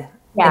head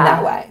in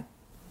that way?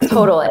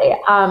 Totally.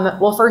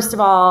 Well, first of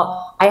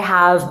all, I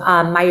have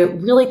my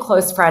really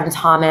close friend,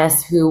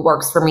 Thomas, who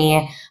works for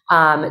me,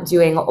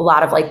 doing a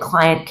lot of like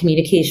client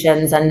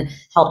communications and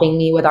helping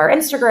me with our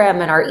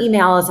Instagram and our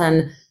emails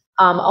and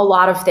a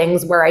lot of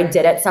things where I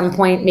did at some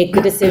point make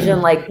the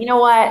decision like, you know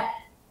what?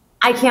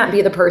 I can't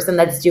be the person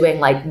that's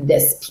doing like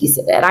this piece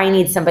of it. I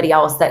need somebody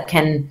else that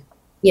can,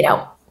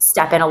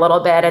 step in a little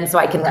bit. And so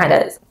I can kind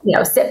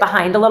of, sit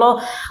behind a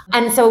little.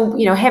 And so,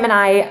 him and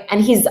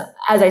and he's,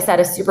 as I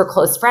said, a super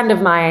close friend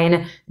of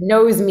mine,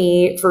 knows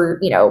me for,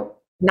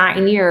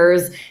 9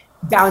 years,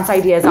 bounce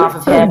ideas off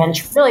of him and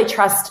really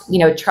trust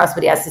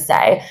what he has to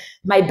say.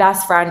 My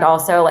best friend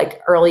also,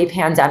 like early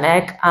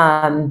pandemic,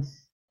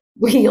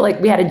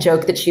 we had a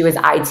joke that she was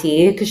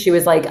IT because she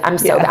was like, I'm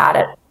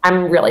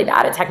really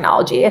bad at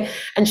technology.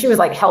 And she was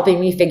like helping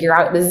me figure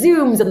out the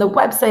Zooms and the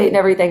website and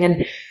everything.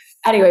 And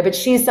anyway, but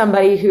she's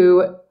somebody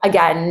who,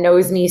 again,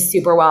 knows me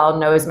super well,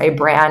 knows my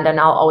brand, and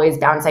I'll always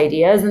bounce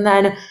ideas. And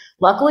then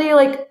luckily,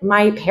 like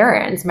my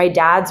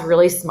dad's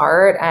really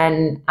smart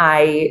and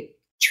I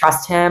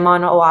trust him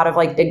on a lot of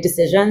like big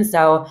decisions.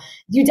 So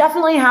you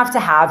definitely have to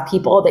have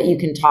people that you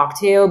can talk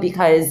to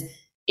because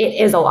it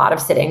is a lot of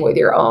sitting with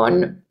your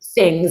own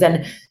things.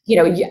 And, you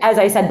know, as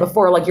I said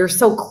before, like you're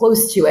so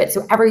close to it.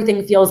 So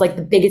everything feels like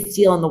the biggest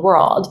deal in the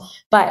world.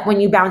 But when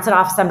you bounce it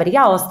off somebody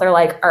else, they're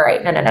like, all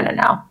right, no.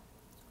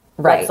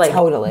 Right. Let's,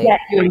 totally. Get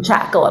you in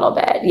check a little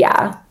bit.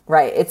 Yeah.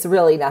 Right. It's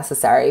really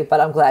necessary, but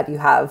I'm glad you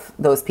have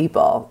those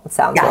people. It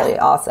sounds really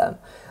awesome.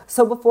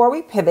 So before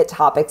we pivot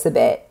topics a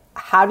bit,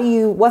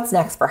 what's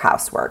next for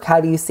Housework? How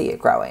do you see it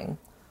growing?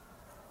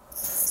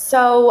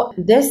 So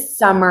this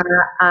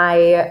summer,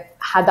 I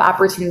had the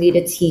opportunity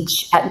to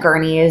teach at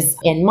Gurney's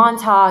in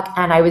Montauk,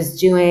 and I was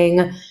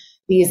doing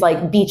these like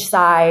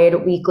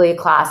beachside weekly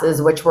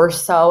classes, which were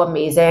so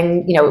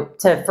amazing, you know,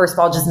 to first of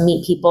all, just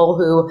meet people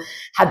who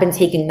have been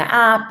taking the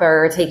app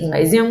or taking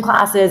my Zoom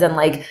classes and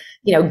like,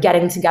 you know,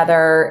 getting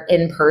together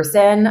in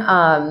person.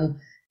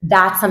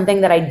 That's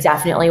something that I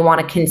definitely want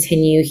to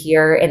continue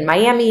here in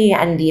Miami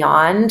and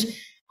beyond.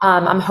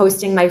 I'm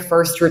hosting my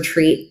first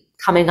retreat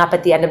coming up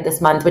at the end of this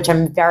month, which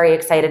I'm very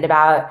excited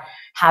about,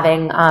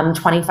 having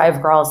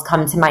 25 girls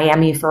come to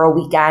Miami for a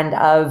weekend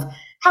of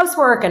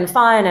housework and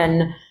fun.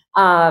 And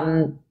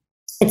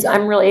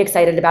I'm really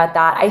excited about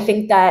that. I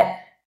think that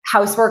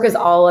housework is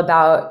all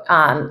about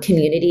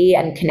community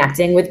and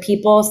connecting with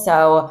people.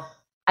 So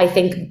I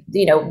think,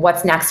 you know,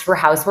 what's next for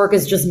housework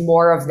is just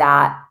more of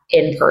that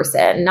in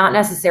person, not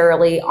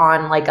necessarily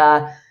on like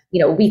a,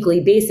 you know, weekly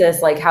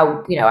basis, like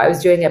how, you know, I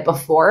was doing it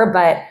before,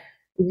 but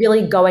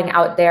really going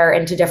out there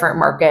into different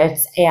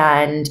markets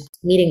and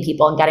meeting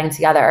people and getting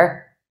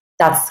together.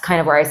 That's kind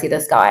of where I see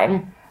this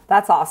going.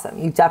 That's awesome.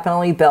 You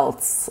definitely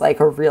built like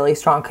a really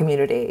strong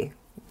community.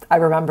 I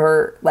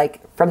remember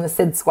like from the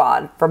Sid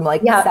Squad from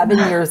like 7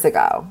 years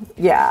ago.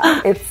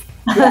 Yeah.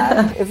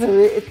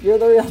 You're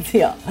the real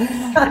deal.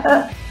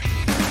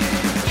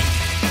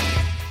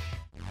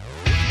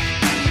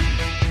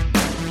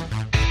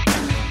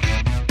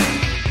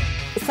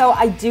 So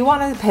I do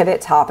want to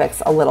pivot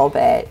topics a little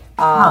bit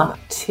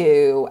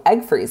to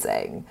egg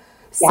freezing.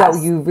 So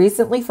you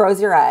recently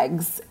froze your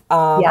eggs.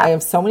 I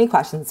have so many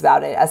questions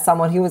about it as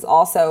someone who was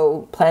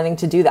also planning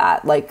to do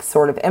that, like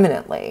sort of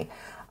imminently.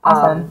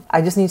 Awesome.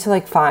 I just need to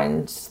like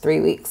find 3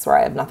 weeks where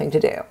I have nothing to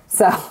do.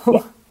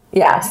 So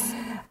yes.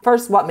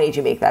 First, what made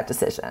you make that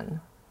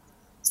decision?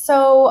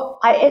 So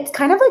it's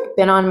kind of like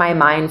been on my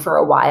mind for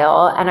a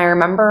while. And I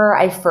remember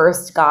I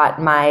first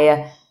got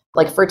my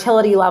like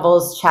fertility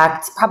levels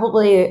checked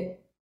probably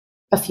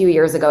a few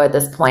years ago at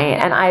this point.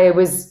 And I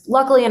was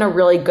luckily in a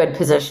really good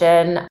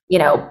position, you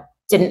know,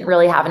 didn't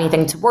really have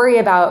anything to worry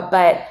about,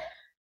 but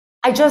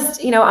I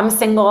just, you know, I'm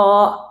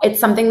single. It's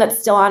something that's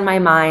still on my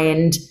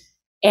mind.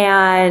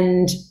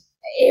 And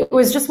it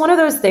was just one of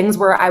those things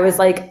where I was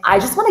like, I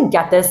just want to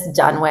get this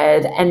done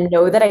with and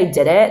know that I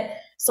did it.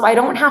 So I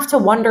don't have to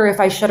wonder if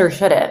I should or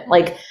shouldn't.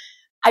 Like,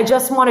 I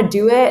just want to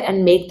do it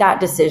and make that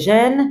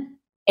decision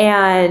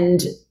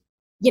and,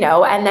 you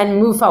know, and then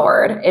move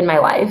forward in my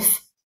life.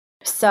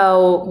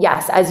 So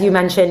yes, as you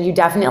mentioned, you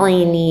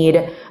definitely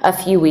need a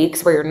few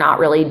weeks where you're not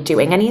really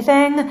doing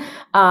anything.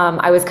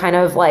 I was kind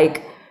of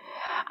like,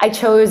 I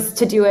chose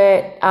to do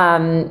it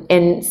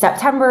in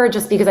September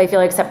just because I feel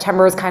like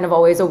September is kind of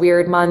always a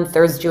weird month.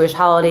 There's Jewish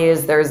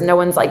holidays.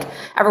 Everyone's like,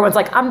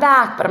 I'm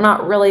back, but I'm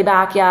not really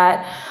back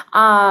yet.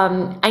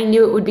 I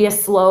knew it would be a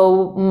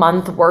slow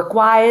month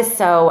work-wise,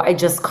 so I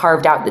just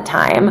carved out the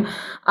time.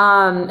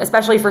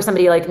 Especially for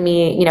somebody like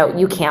me, you know,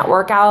 you can't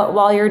work out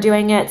while you're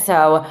doing it.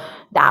 So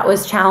that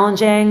was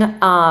challenging.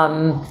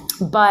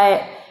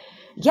 But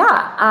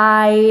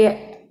yeah,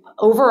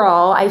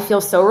 overall, I feel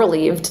so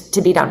relieved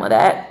to be done with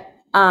it.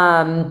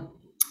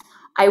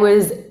 I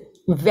was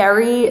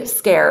very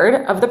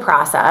scared of the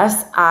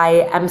process.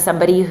 I am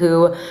somebody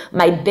who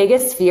my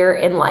biggest fear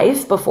in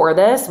life before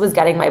this was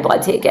getting my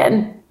blood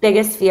taken.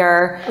 Biggest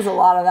fear. There's a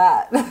lot of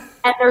that.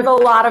 And there's a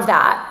lot of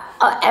that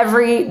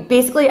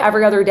basically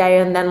every other day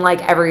and then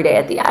like every day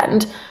at the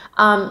end.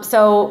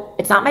 So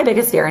it's not my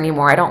biggest fear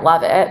anymore. I don't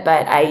love it,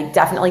 but I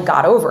definitely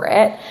got over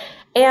it.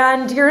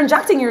 And you're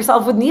injecting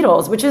yourself with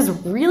needles, which is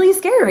really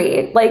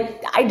scary.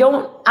 Like,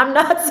 I'm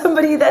not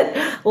somebody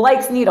that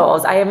likes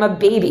needles. I am a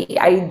baby.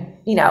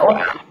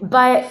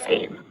 But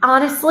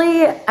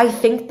honestly, I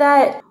think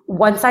that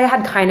once I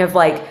had kind of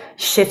like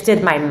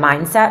shifted my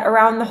mindset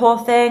around the whole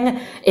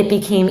thing, it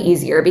became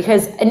easier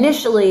because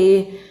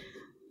initially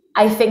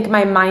I think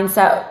my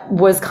mindset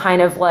was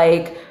kind of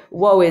like,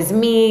 woe is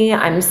me.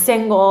 I'm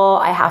single.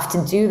 I have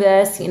to do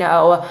this, you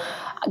know.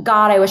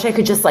 God, I wish I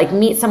could just like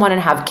meet someone and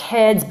have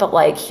kids, but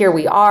like here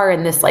we are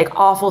in this like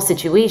awful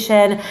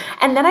situation.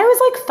 And then I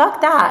was like,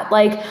 fuck that.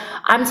 Like,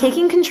 I'm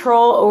taking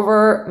control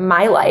over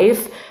my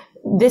life.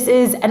 this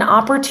is an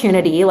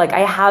opportunity. Like I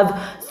have,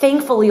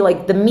 thankfully,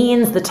 like the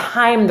means, the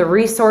time, the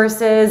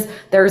resources,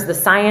 there's the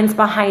science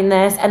behind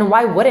this. And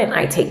why wouldn't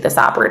I take this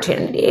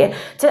opportunity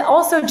to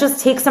also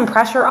just take some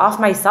pressure off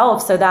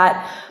myself so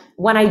that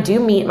when I do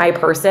meet my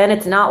person,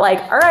 it's not like,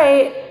 all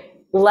right,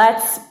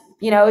 let's,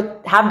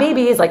 have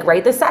babies like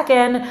right this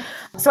second.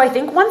 So I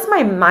think once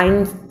my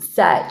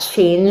mindset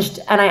changed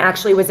and I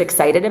actually was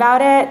excited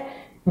about it,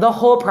 the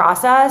whole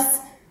process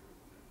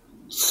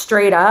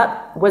straight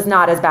up was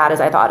not as bad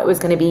as I thought it was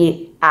going to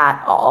be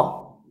at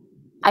all.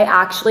 I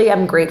actually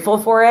am grateful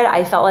for it.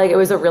 I felt like it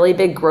was a really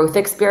big growth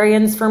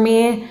experience for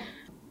me.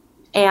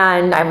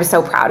 And I was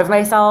so proud of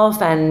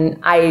myself, and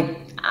I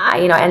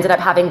ended up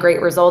having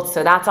great results.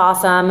 So that's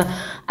awesome.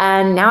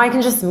 And now I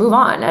can just move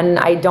on and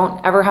I don't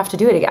ever have to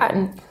do it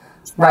again.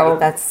 So, right.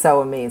 That's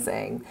so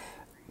amazing.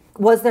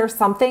 Was there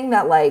something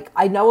that like,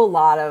 I know a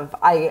lot of,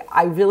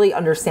 I really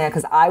understand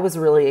because I was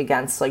really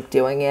against like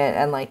doing it.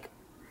 And like,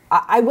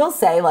 I will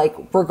say like,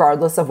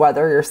 regardless of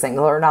whether you're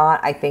single or not,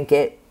 I think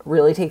it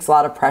really takes a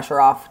lot of pressure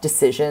off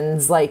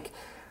decisions. Like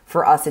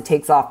for us, it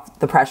takes off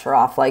the pressure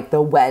off like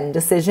the when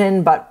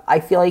decision. But I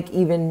feel like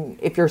even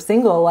if you're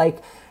single,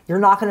 like you're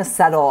not going to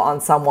settle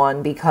on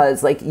someone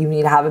because like you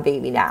need to have a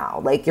baby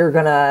now. Like you're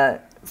going to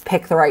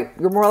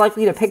you're more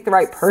likely to pick the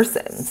right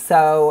person.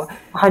 So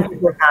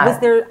 100%. Was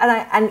there,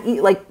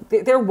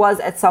 there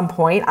was at some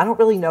point, I don't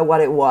really know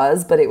what it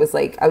was, but it was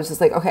like, I was just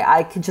like, okay,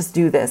 I could just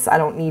do this. I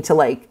don't need to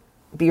like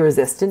be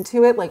resistant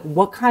to it. Like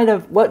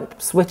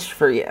what switched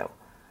for you?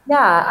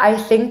 Yeah, I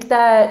think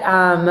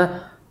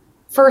that,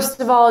 first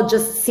of all,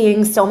 just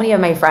seeing so many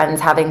of my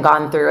friends having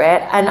gone through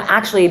it, and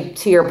actually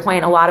to your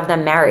point, a lot of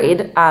them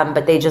married,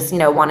 but they just,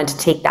 wanted to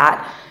take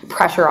that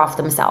pressure off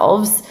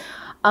themselves.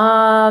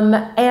 And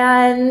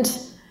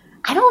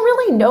I don't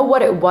really know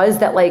what it was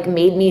that like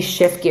made me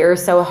shift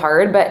gears so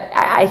hard, but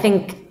I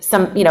think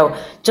some,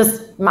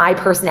 just my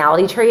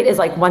personality trait is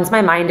like, once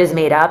my mind is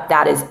made up,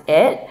 that is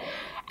it.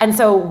 And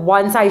so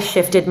once I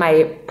shifted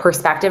my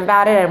perspective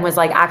about it and was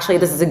like, actually,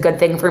 this is a good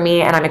thing for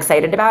me and I'm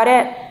excited about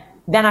it,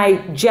 then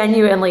I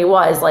genuinely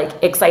was like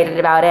excited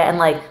about it and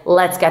like,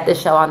 let's get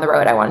this show on the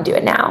road. I want to do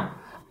it now.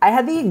 I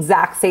had the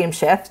exact same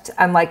shift,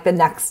 and like the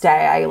next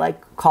day I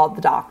like called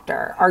the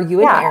doctor. Are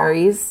you an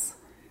Aries?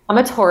 I'm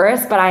a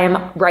Taurus, but I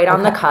am right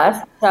on the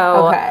cusp.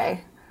 So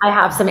I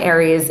have some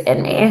Aries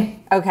in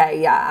me.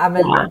 Okay,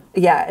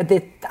 yeah.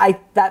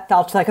 That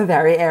felt like a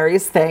very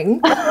Aries thing.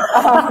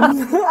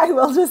 I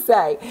will just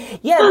say.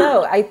 Yeah,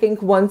 no, I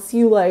think once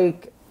you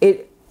like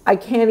it, I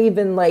can't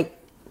even like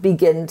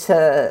begin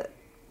to,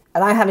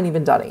 and I haven't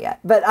even done it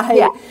yet, but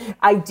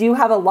I do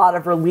have a lot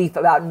of relief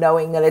about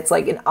knowing that it's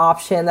like an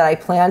option that I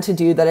plan to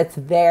do, that it's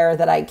there,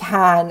 that I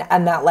can,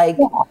 and that like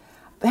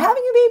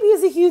having a baby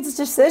is a huge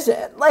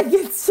decision. Like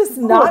it's just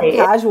not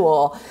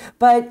casual.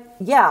 But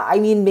yeah, I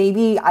mean,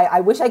 maybe I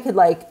wish I could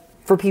like,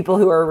 for people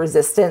who are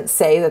resistant,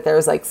 say that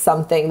there's like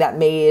something that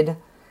made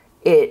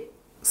it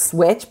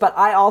switch. But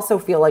I also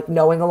feel like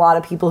knowing a lot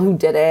of people who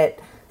did it,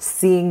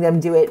 seeing them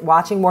do it,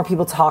 watching more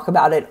people talk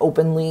about it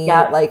openly,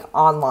 like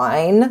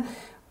online,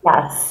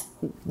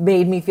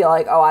 made me feel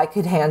like, oh, I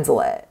could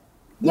handle it.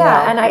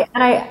 Yeah. And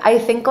I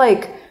think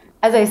like,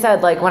 as I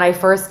said, like when I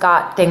first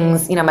got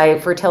things, my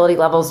fertility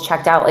levels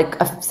checked out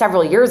like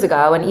several years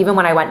ago. And even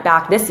when I went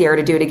back this year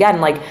to do it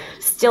again, like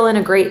still in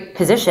a great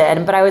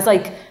position, but I was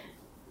like,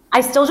 I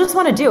still just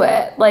want to do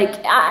it. Like,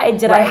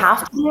 did I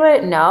have to do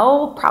it?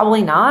 No,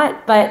 probably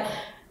not. But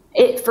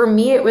for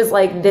me, it was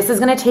like, this is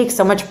going to take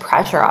so much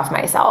pressure off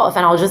myself,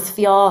 and I'll just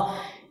feel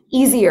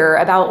easier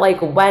about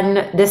like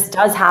when this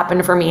does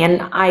happen for me.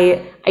 And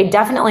I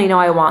definitely know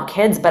I want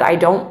kids, but I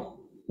don't,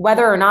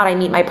 whether or not I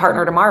meet my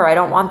partner tomorrow, I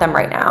don't want them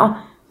right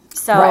now.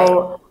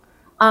 So,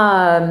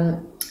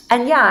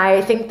 and yeah,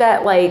 I think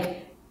that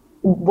like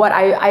what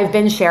I've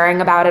been sharing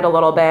about it a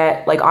little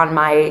bit, like on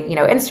my,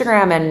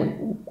 Instagram.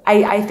 And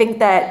I think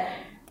that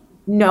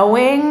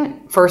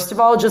knowing, first of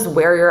all, just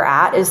where you're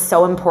at is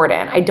so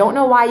important. I don't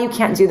know why you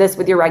can't do this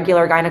with your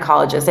regular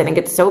gynecologist. I think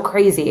it's so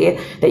crazy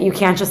that you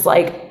can't just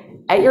like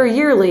at your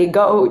yearly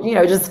go,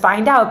 just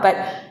find out, but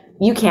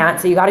you can't.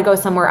 So you got to go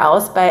somewhere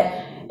else. But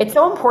it's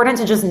so important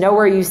to just know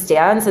where you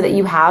stand so that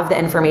you have the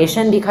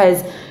information,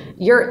 because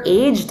your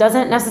age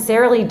doesn't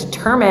necessarily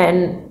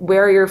determine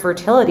where your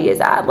fertility is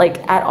at, like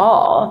at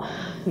all.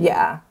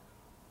 Yeah.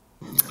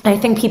 I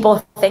think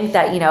people think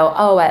that,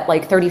 at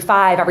like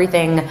 35,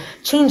 everything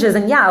changes.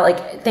 And yeah,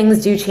 like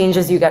things do change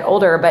as you get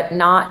older, but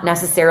not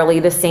necessarily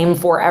the same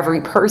for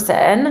every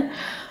person.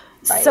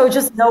 Right. So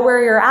just know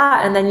where you're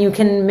at, and then you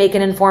can make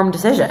an informed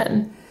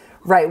decision.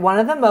 Right. One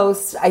of the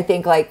most, I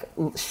think, like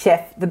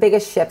the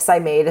biggest shifts I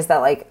made is that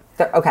like,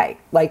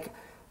 like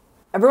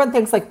everyone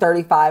thinks like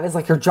 35 is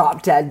like your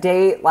drop dead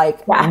date.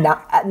 Like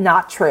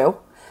not true.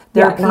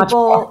 There are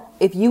people,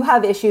 if you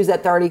have issues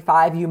at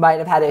 35, you might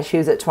have had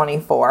issues at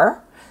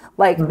 24.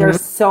 Like there's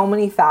so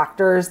many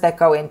factors that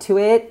go into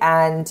it.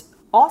 And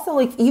also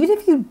like, even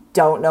if you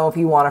don't know if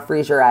you want to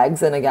freeze your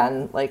eggs, and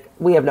again, like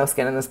we have no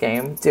skin in this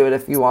game, do it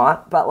if you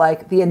want. But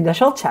like the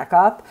initial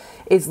checkup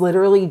is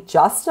literally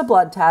just a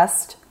blood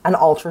test, an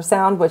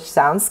ultrasound, which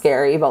sounds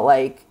scary, but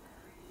like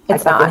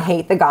it's I fucking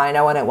hate the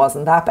gyno and it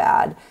wasn't that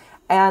bad.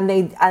 And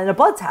a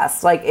blood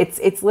test. Like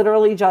it's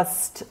literally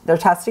just, they're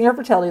testing your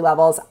fertility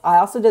levels. I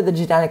also did the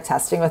genetic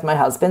testing with my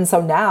husband.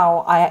 So now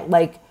I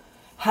like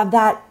have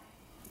that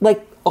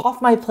like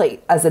off my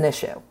plate as an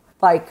issue.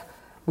 Like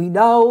we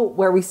know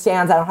where we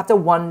stand. I don't have to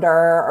wonder,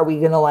 are we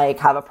going to like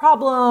have a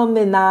problem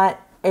in that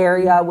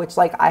area, which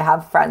like I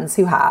have friends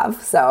who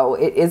have. So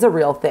it is a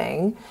real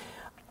thing.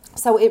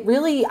 So it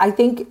really, I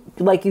think,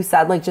 like you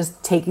said, like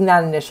just taking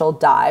that initial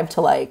dive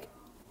to like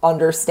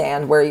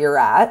understand where you're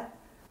at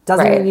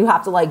doesn't mean you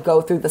have to like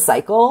go through the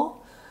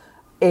cycle.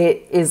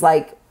 It is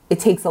like, it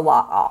takes a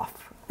lot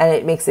off and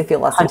it makes it feel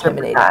less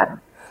intimidating. 100%.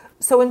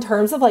 So in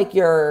terms of like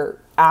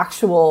your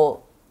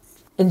actual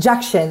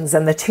injections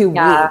and the 2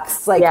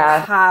 weeks, like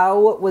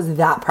how was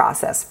that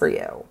process for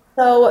you?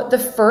 So the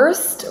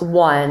first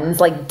ones,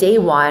 like day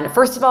one,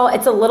 first of all,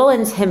 it's a little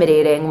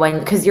intimidating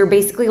because you're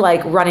basically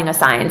like running a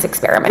science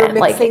experiment.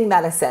 You're mixing like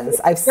medicines.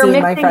 I've seen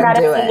my friend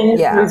do it.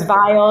 Yeah. There's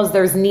vials,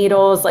 there's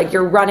needles, like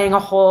you're running a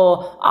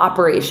whole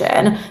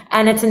operation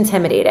and it's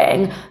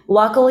intimidating.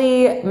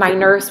 Luckily, my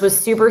nurse was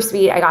super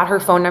sweet. I got her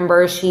phone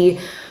number. She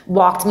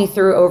walked me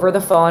through over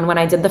the phone when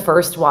I did the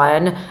first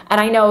one.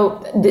 And I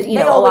know, they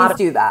a lot of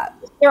do that.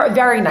 They're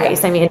very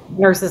nice. I mean,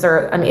 nurses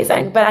are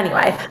amazing. But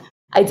anyway,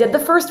 I did the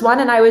first one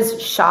and I was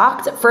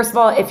shocked. First of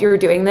all, if you're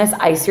doing this,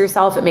 ice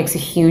yourself. It makes a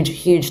huge,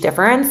 huge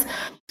difference.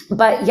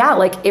 But yeah,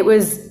 like it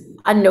was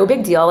a no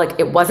big deal. Like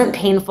it wasn't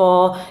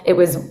painful. It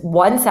was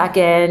 1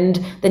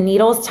 second. The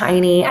needle's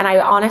tiny. And I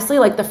honestly,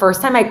 like the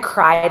first time I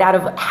cried out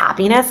of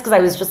happiness because I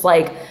was just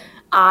like,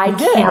 I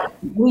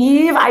can't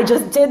believe I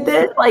just did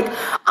this. Like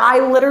I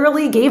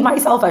literally gave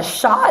myself a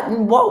shot.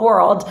 In what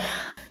world?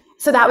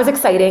 So that was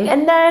exciting.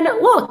 And then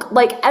look,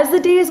 like as the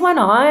days went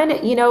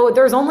on, you know,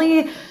 there's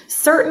only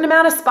certain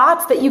amount of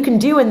spots that you can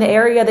do in the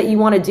area that you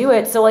want to do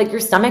it. So like your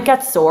stomach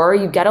gets sore,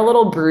 you get a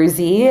little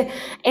bruisey,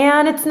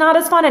 and it's not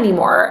as fun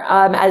anymore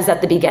as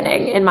at the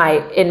beginning in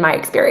my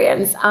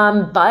experience.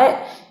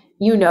 But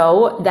you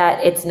know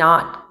that it's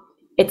not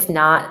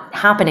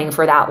happening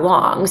for that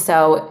long.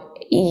 So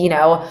you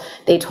know,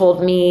 they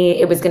told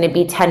me it was going to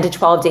be 10 to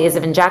 12 days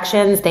of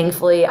injections.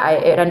 Thankfully,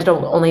 it ended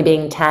up only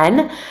being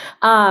 10.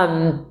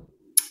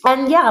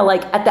 And yeah,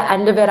 like at the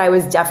end of it, I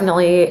was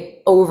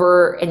definitely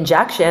over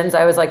injections.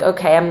 I was like,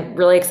 okay, I'm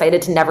really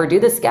excited to never do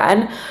this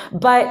again.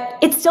 But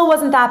it still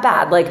wasn't that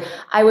bad. Like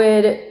I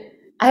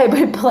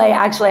would play,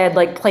 actually I'd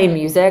like play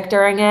music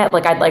during it.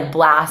 Like I'd like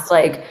blast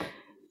like,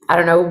 I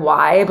don't know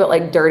why, but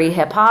like dirty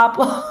hip hop.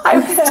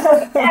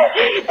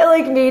 It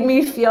like made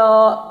me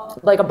feel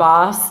like a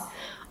boss.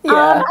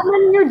 Yeah. And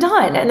then you're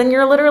done. And then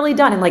you're literally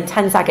done in like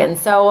 10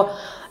 seconds. So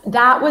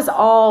that was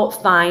all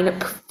fine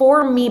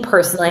for me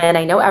personally. And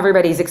I know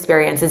everybody's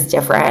experience is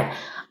different.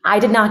 I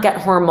did not get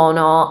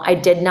hormonal. I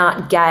did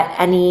not get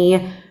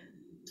any,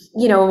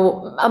 you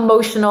know,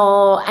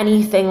 emotional,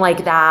 anything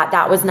like that.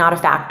 That was not a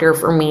factor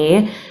for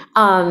me.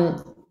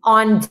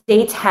 On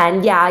day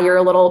 10, yeah, you're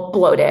a little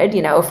bloated,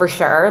 you know, for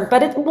sure,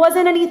 but it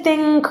wasn't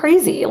anything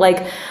crazy.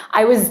 Like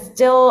I was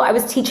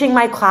teaching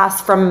my class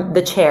from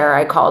the chair,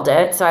 I called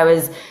it. So I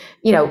was,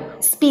 you know,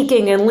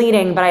 speaking and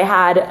leading, but I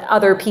had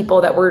other people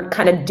that were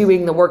kind of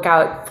doing the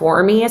workout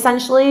for me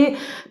essentially,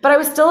 but I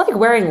was still like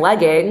wearing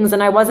leggings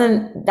and I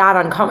wasn't that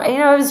uncomfortable. You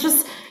know, it was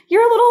just,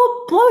 you're a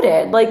little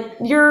bloated, like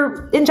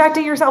you're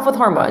injecting yourself with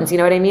hormones. You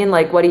know what I mean?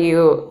 Like, what do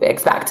you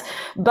expect?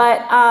 But,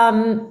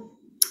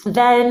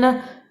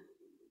 then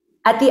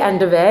at the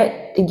end of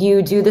it,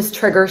 you do this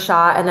trigger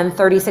shot and then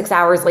 36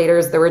 hours later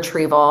is the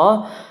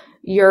retrieval.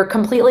 You're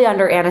completely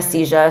under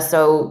anesthesia,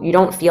 so you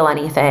don't feel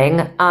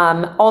anything.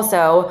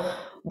 Also,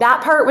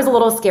 that part was a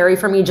little scary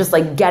for me, just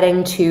like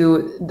getting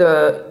to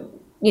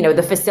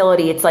the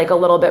facility. It's like a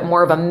little bit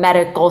more of a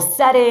medical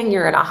setting.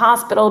 You're in a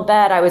hospital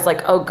bed. I was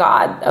like, oh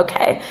God,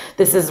 okay,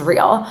 this is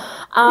real.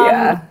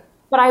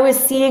 But I was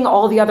seeing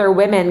all the other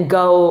women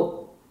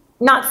go,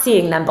 not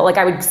seeing them, but like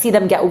I would see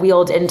them get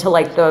wheeled into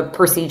like the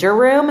procedure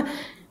room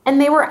and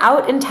they were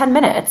out in 10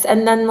 minutes.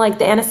 And then like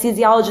the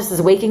anesthesiologist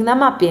is waking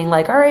them up being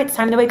like, all right, it's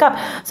time to wake up.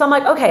 So I'm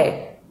like,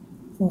 okay,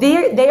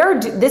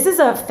 this is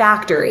a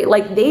factory.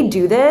 Like they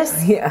do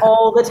this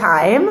all the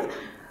time.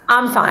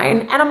 I'm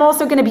fine. And I'm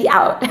also going to be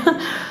out.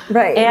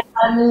 Right.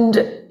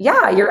 And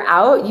yeah, you're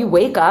out, you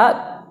wake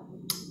up,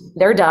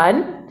 they're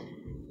done.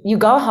 You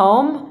go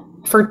home.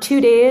 For 2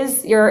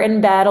 days, you're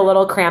in bed a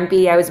little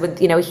crampy. I was with,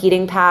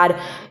 heating pad.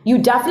 You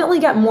definitely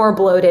get more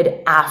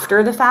bloated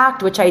after the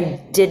fact, which I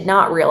did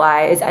not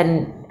realize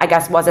and I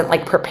guess wasn't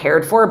like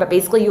prepared for. But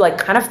basically you like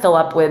kind of fill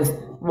up with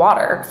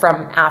water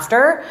from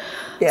after.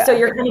 Yeah. So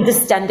you're kind of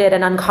distended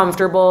and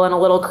uncomfortable and a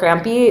little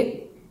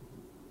crampy.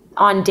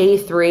 On day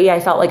 3, I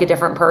felt like a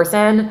different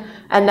person.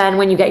 And then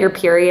when you get your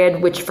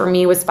period, which for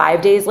me was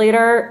 5 days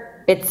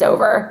later, it's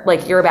over.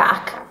 Like you're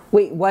back.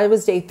 Wait, what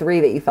was day 3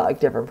 that you felt like a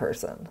different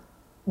person?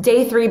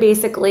 Day 3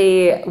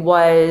 basically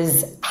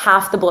was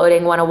half the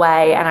bloating went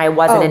away and I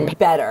wasn't in pain.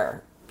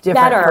 Better.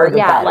 Better.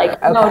 Yeah. Better.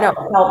 Like, okay. No,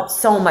 felt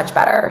so much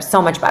better.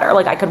 So much better.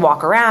 Like I could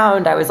walk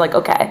around. I was like,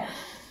 okay.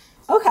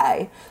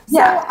 Okay. So,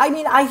 Yeah. I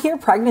mean, I hear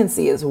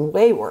pregnancy is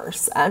way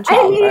worse and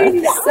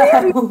childbirth.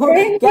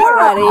 So get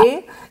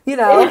ready. You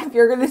know, if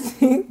you're going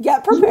to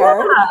get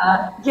prepared.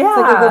 Yeah. It's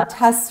like a good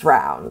test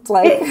round.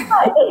 Like,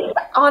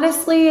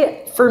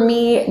 honestly, for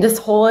me, this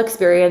whole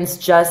experience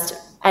just,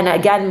 and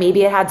again,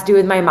 maybe it had to do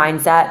with my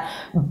mindset.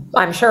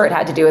 I'm sure it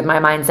had to do with my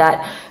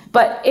mindset,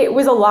 but it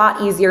was a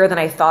lot easier than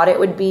I thought it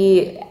would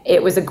be.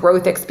 It was a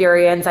growth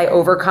experience. I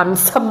overcome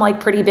some like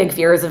pretty big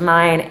fears of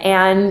mine.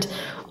 And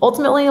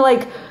ultimately,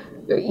 like,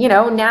 you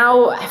know,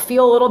 now I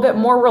feel a little bit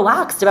more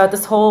relaxed about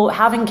this whole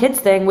having kids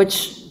thing,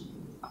 which,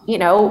 you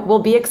know, will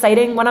be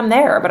exciting when I'm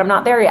there, but I'm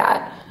not there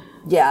yet.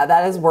 yeah,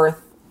 that is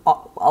worth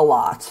a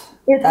lot.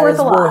 It's That worth is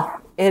a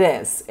lot. It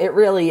is. It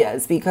really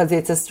is, because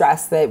it's a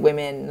stress that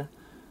women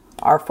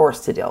are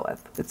forced to deal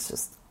with. It's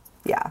just,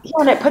 yeah.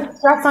 And it puts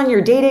stress on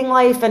your dating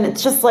life, and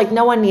it's just like,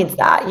 no one needs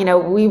that. You know,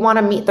 we want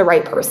to meet the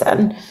right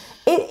person.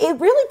 It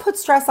really puts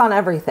stress on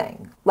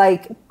everything.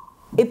 Like,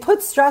 it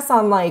puts stress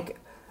on, like,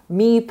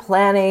 me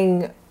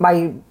planning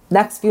my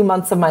next few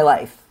months of my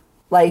life.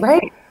 Like,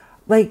 Right.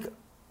 like,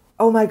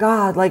 oh my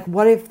God, like,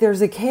 what if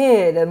there's a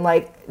kid? And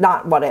like,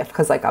 not what if,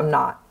 because like I'm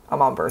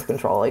on birth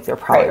control. Like, there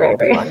probably Right, won't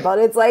be right. one. But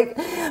it's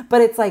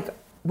like,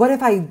 what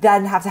if I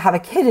then have to have a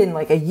kid in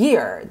like a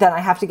year? Then I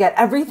have to get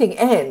everything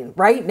in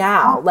right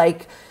now.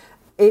 Like,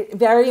 it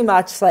very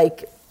much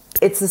like,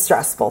 it's a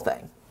stressful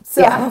thing.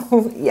 So, Yeah.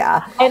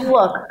 yeah. And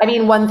look, I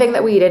mean, one thing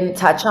that we didn't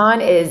touch on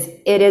is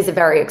it is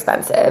very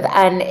expensive,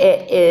 and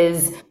it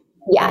is,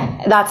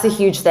 yeah, that's a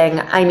huge thing.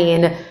 I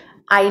mean,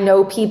 I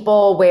know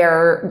people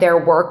where their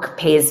work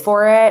pays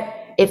for it.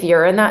 If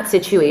you're in that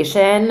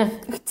situation,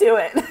 Do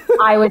it.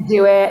 I would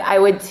do it. I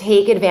would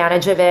take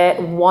advantage of it.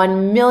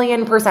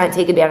 1,000,000%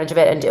 take advantage of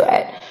it and do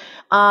it.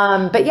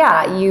 But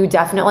yeah, you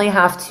definitely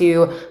have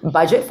to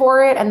budget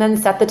for it and then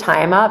set the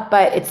time up.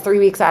 But it's 3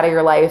 weeks out of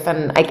your life,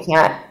 and I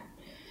can't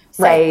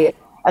say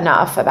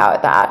enough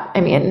about that.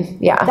 I mean,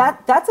 yeah.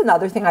 That's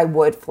another thing I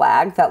would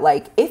flag, that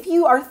like, if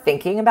you are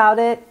thinking about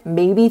it,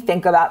 maybe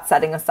think about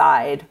setting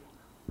aside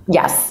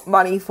Yes.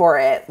 money for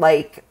it,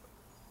 like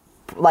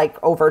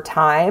over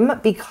time,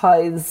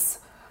 because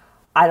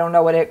I don't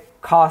know what it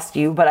cost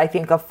you, but I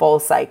think a full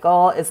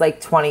cycle is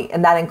like 20,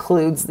 and that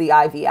includes the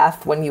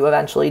IVF when you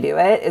eventually do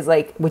it, is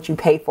like what you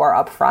pay for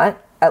up front,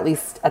 at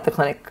least at the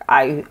clinic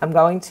I am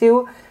going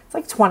to. It's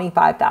like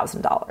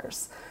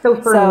 $25,000.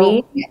 So for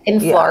me in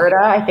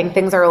Florida, I think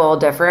things are a little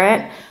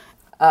different.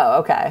 Oh,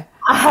 okay.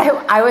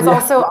 I was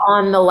also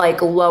on the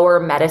like lower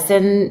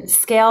medicine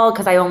scale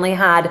because I only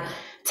had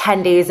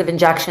 10 days of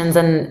injections,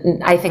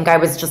 and I think I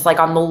was just like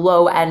on the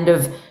low end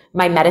of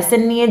my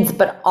medicine needs,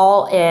 but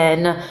all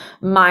in,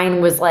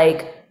 mine was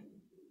like,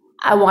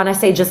 I want to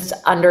say just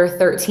under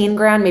 13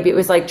 grand. Maybe it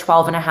was like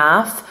 12 and a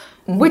half,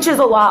 which is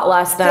a lot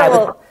less than I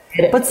was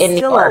but in New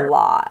still York. a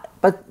lot.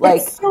 But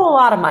like, It's still a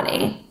lot of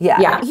money.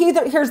 yeah.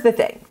 Here's the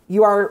thing.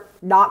 You are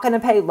not going to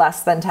pay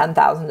less than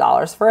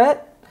 $10,000 for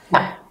it.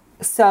 No.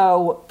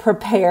 So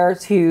prepare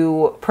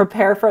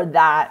for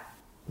that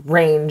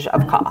range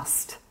of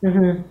cost.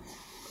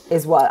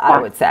 Is what I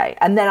would say.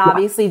 And then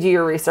obviously do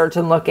your research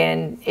and look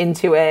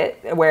into it,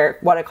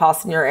 what it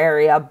costs in your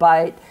area,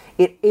 but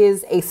it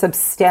is a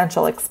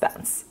substantial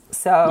expense.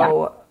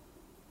 So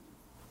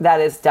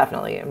that is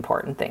definitely an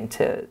important thing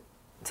to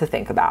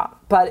think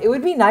about. But it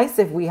would be nice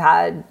if we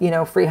had,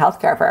 free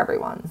healthcare for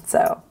everyone.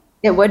 So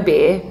It would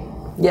be.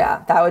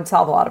 yeah, that would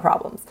solve a lot of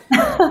problems.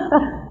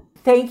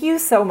 Thank you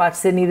so much,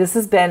 Sydney. This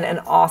has been an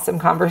awesome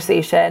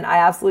conversation. I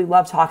absolutely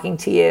love talking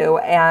to you.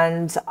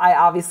 And I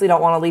obviously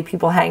don't want to leave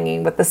people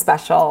hanging with the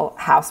special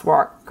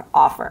housework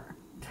offer.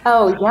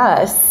 Oh,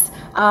 yes.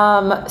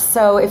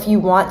 So if you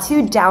want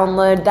to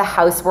download the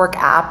Housework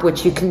app,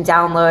 which you can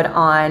download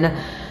on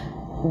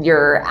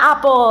your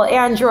Apple,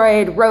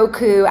 Android,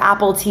 Roku,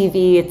 Apple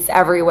TV, it's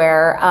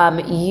everywhere,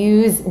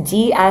 use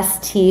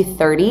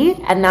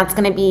DST30, and that's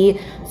going to be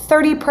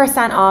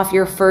 30% off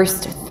your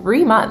first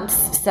 3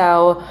 months.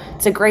 So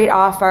it's a great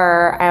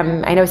offer.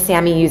 I know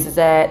Sammy uses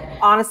it.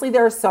 Honestly,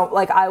 there's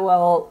I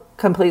will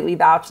completely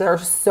vouch. There are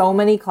so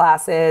many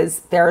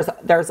classes.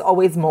 There's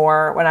always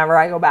more whenever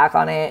I go back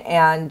on it.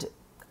 And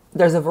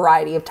there's a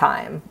variety of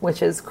time,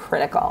 which is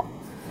critical.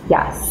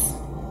 Yes.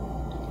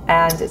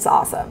 And it's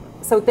awesome.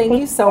 So thank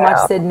you so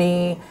much,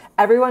 Sydney.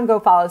 Everyone go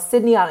follow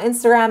Sydney on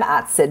Instagram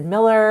at Sid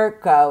Miller.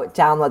 Go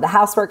download the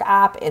Housework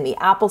app in the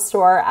Apple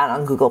Store and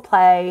on Google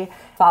Play.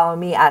 Follow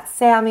me at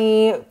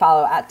Sammy.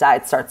 Follow at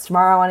Diet Starts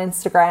Tomorrow on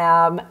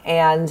Instagram.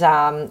 And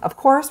of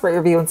course, rate,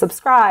 review, and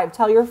subscribe.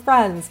 Tell your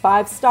friends,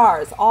 5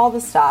 stars, all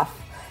the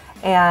stuff.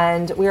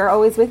 And we are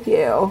always with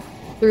you.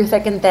 Through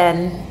thick and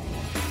thin.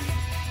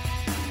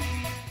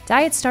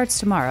 Diet Starts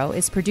Tomorrow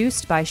is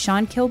produced by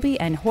Sean Kilby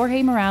and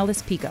Jorge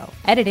Morales Pico.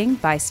 Editing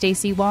by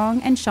Stacey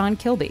Wong and Sean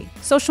Kilby.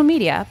 Social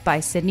media by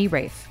Sydney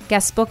Rafe.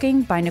 Guest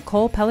booking by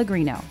Nicole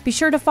Pellegrino. Be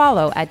sure to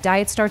follow at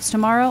Diet Starts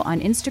Tomorrow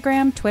on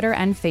Instagram, Twitter,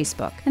 and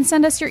Facebook. And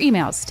send us your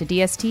emails to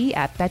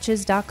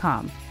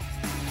dst@betches.com.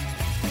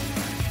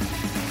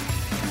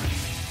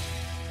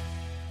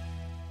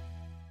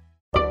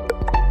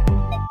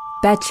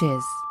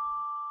 Betches.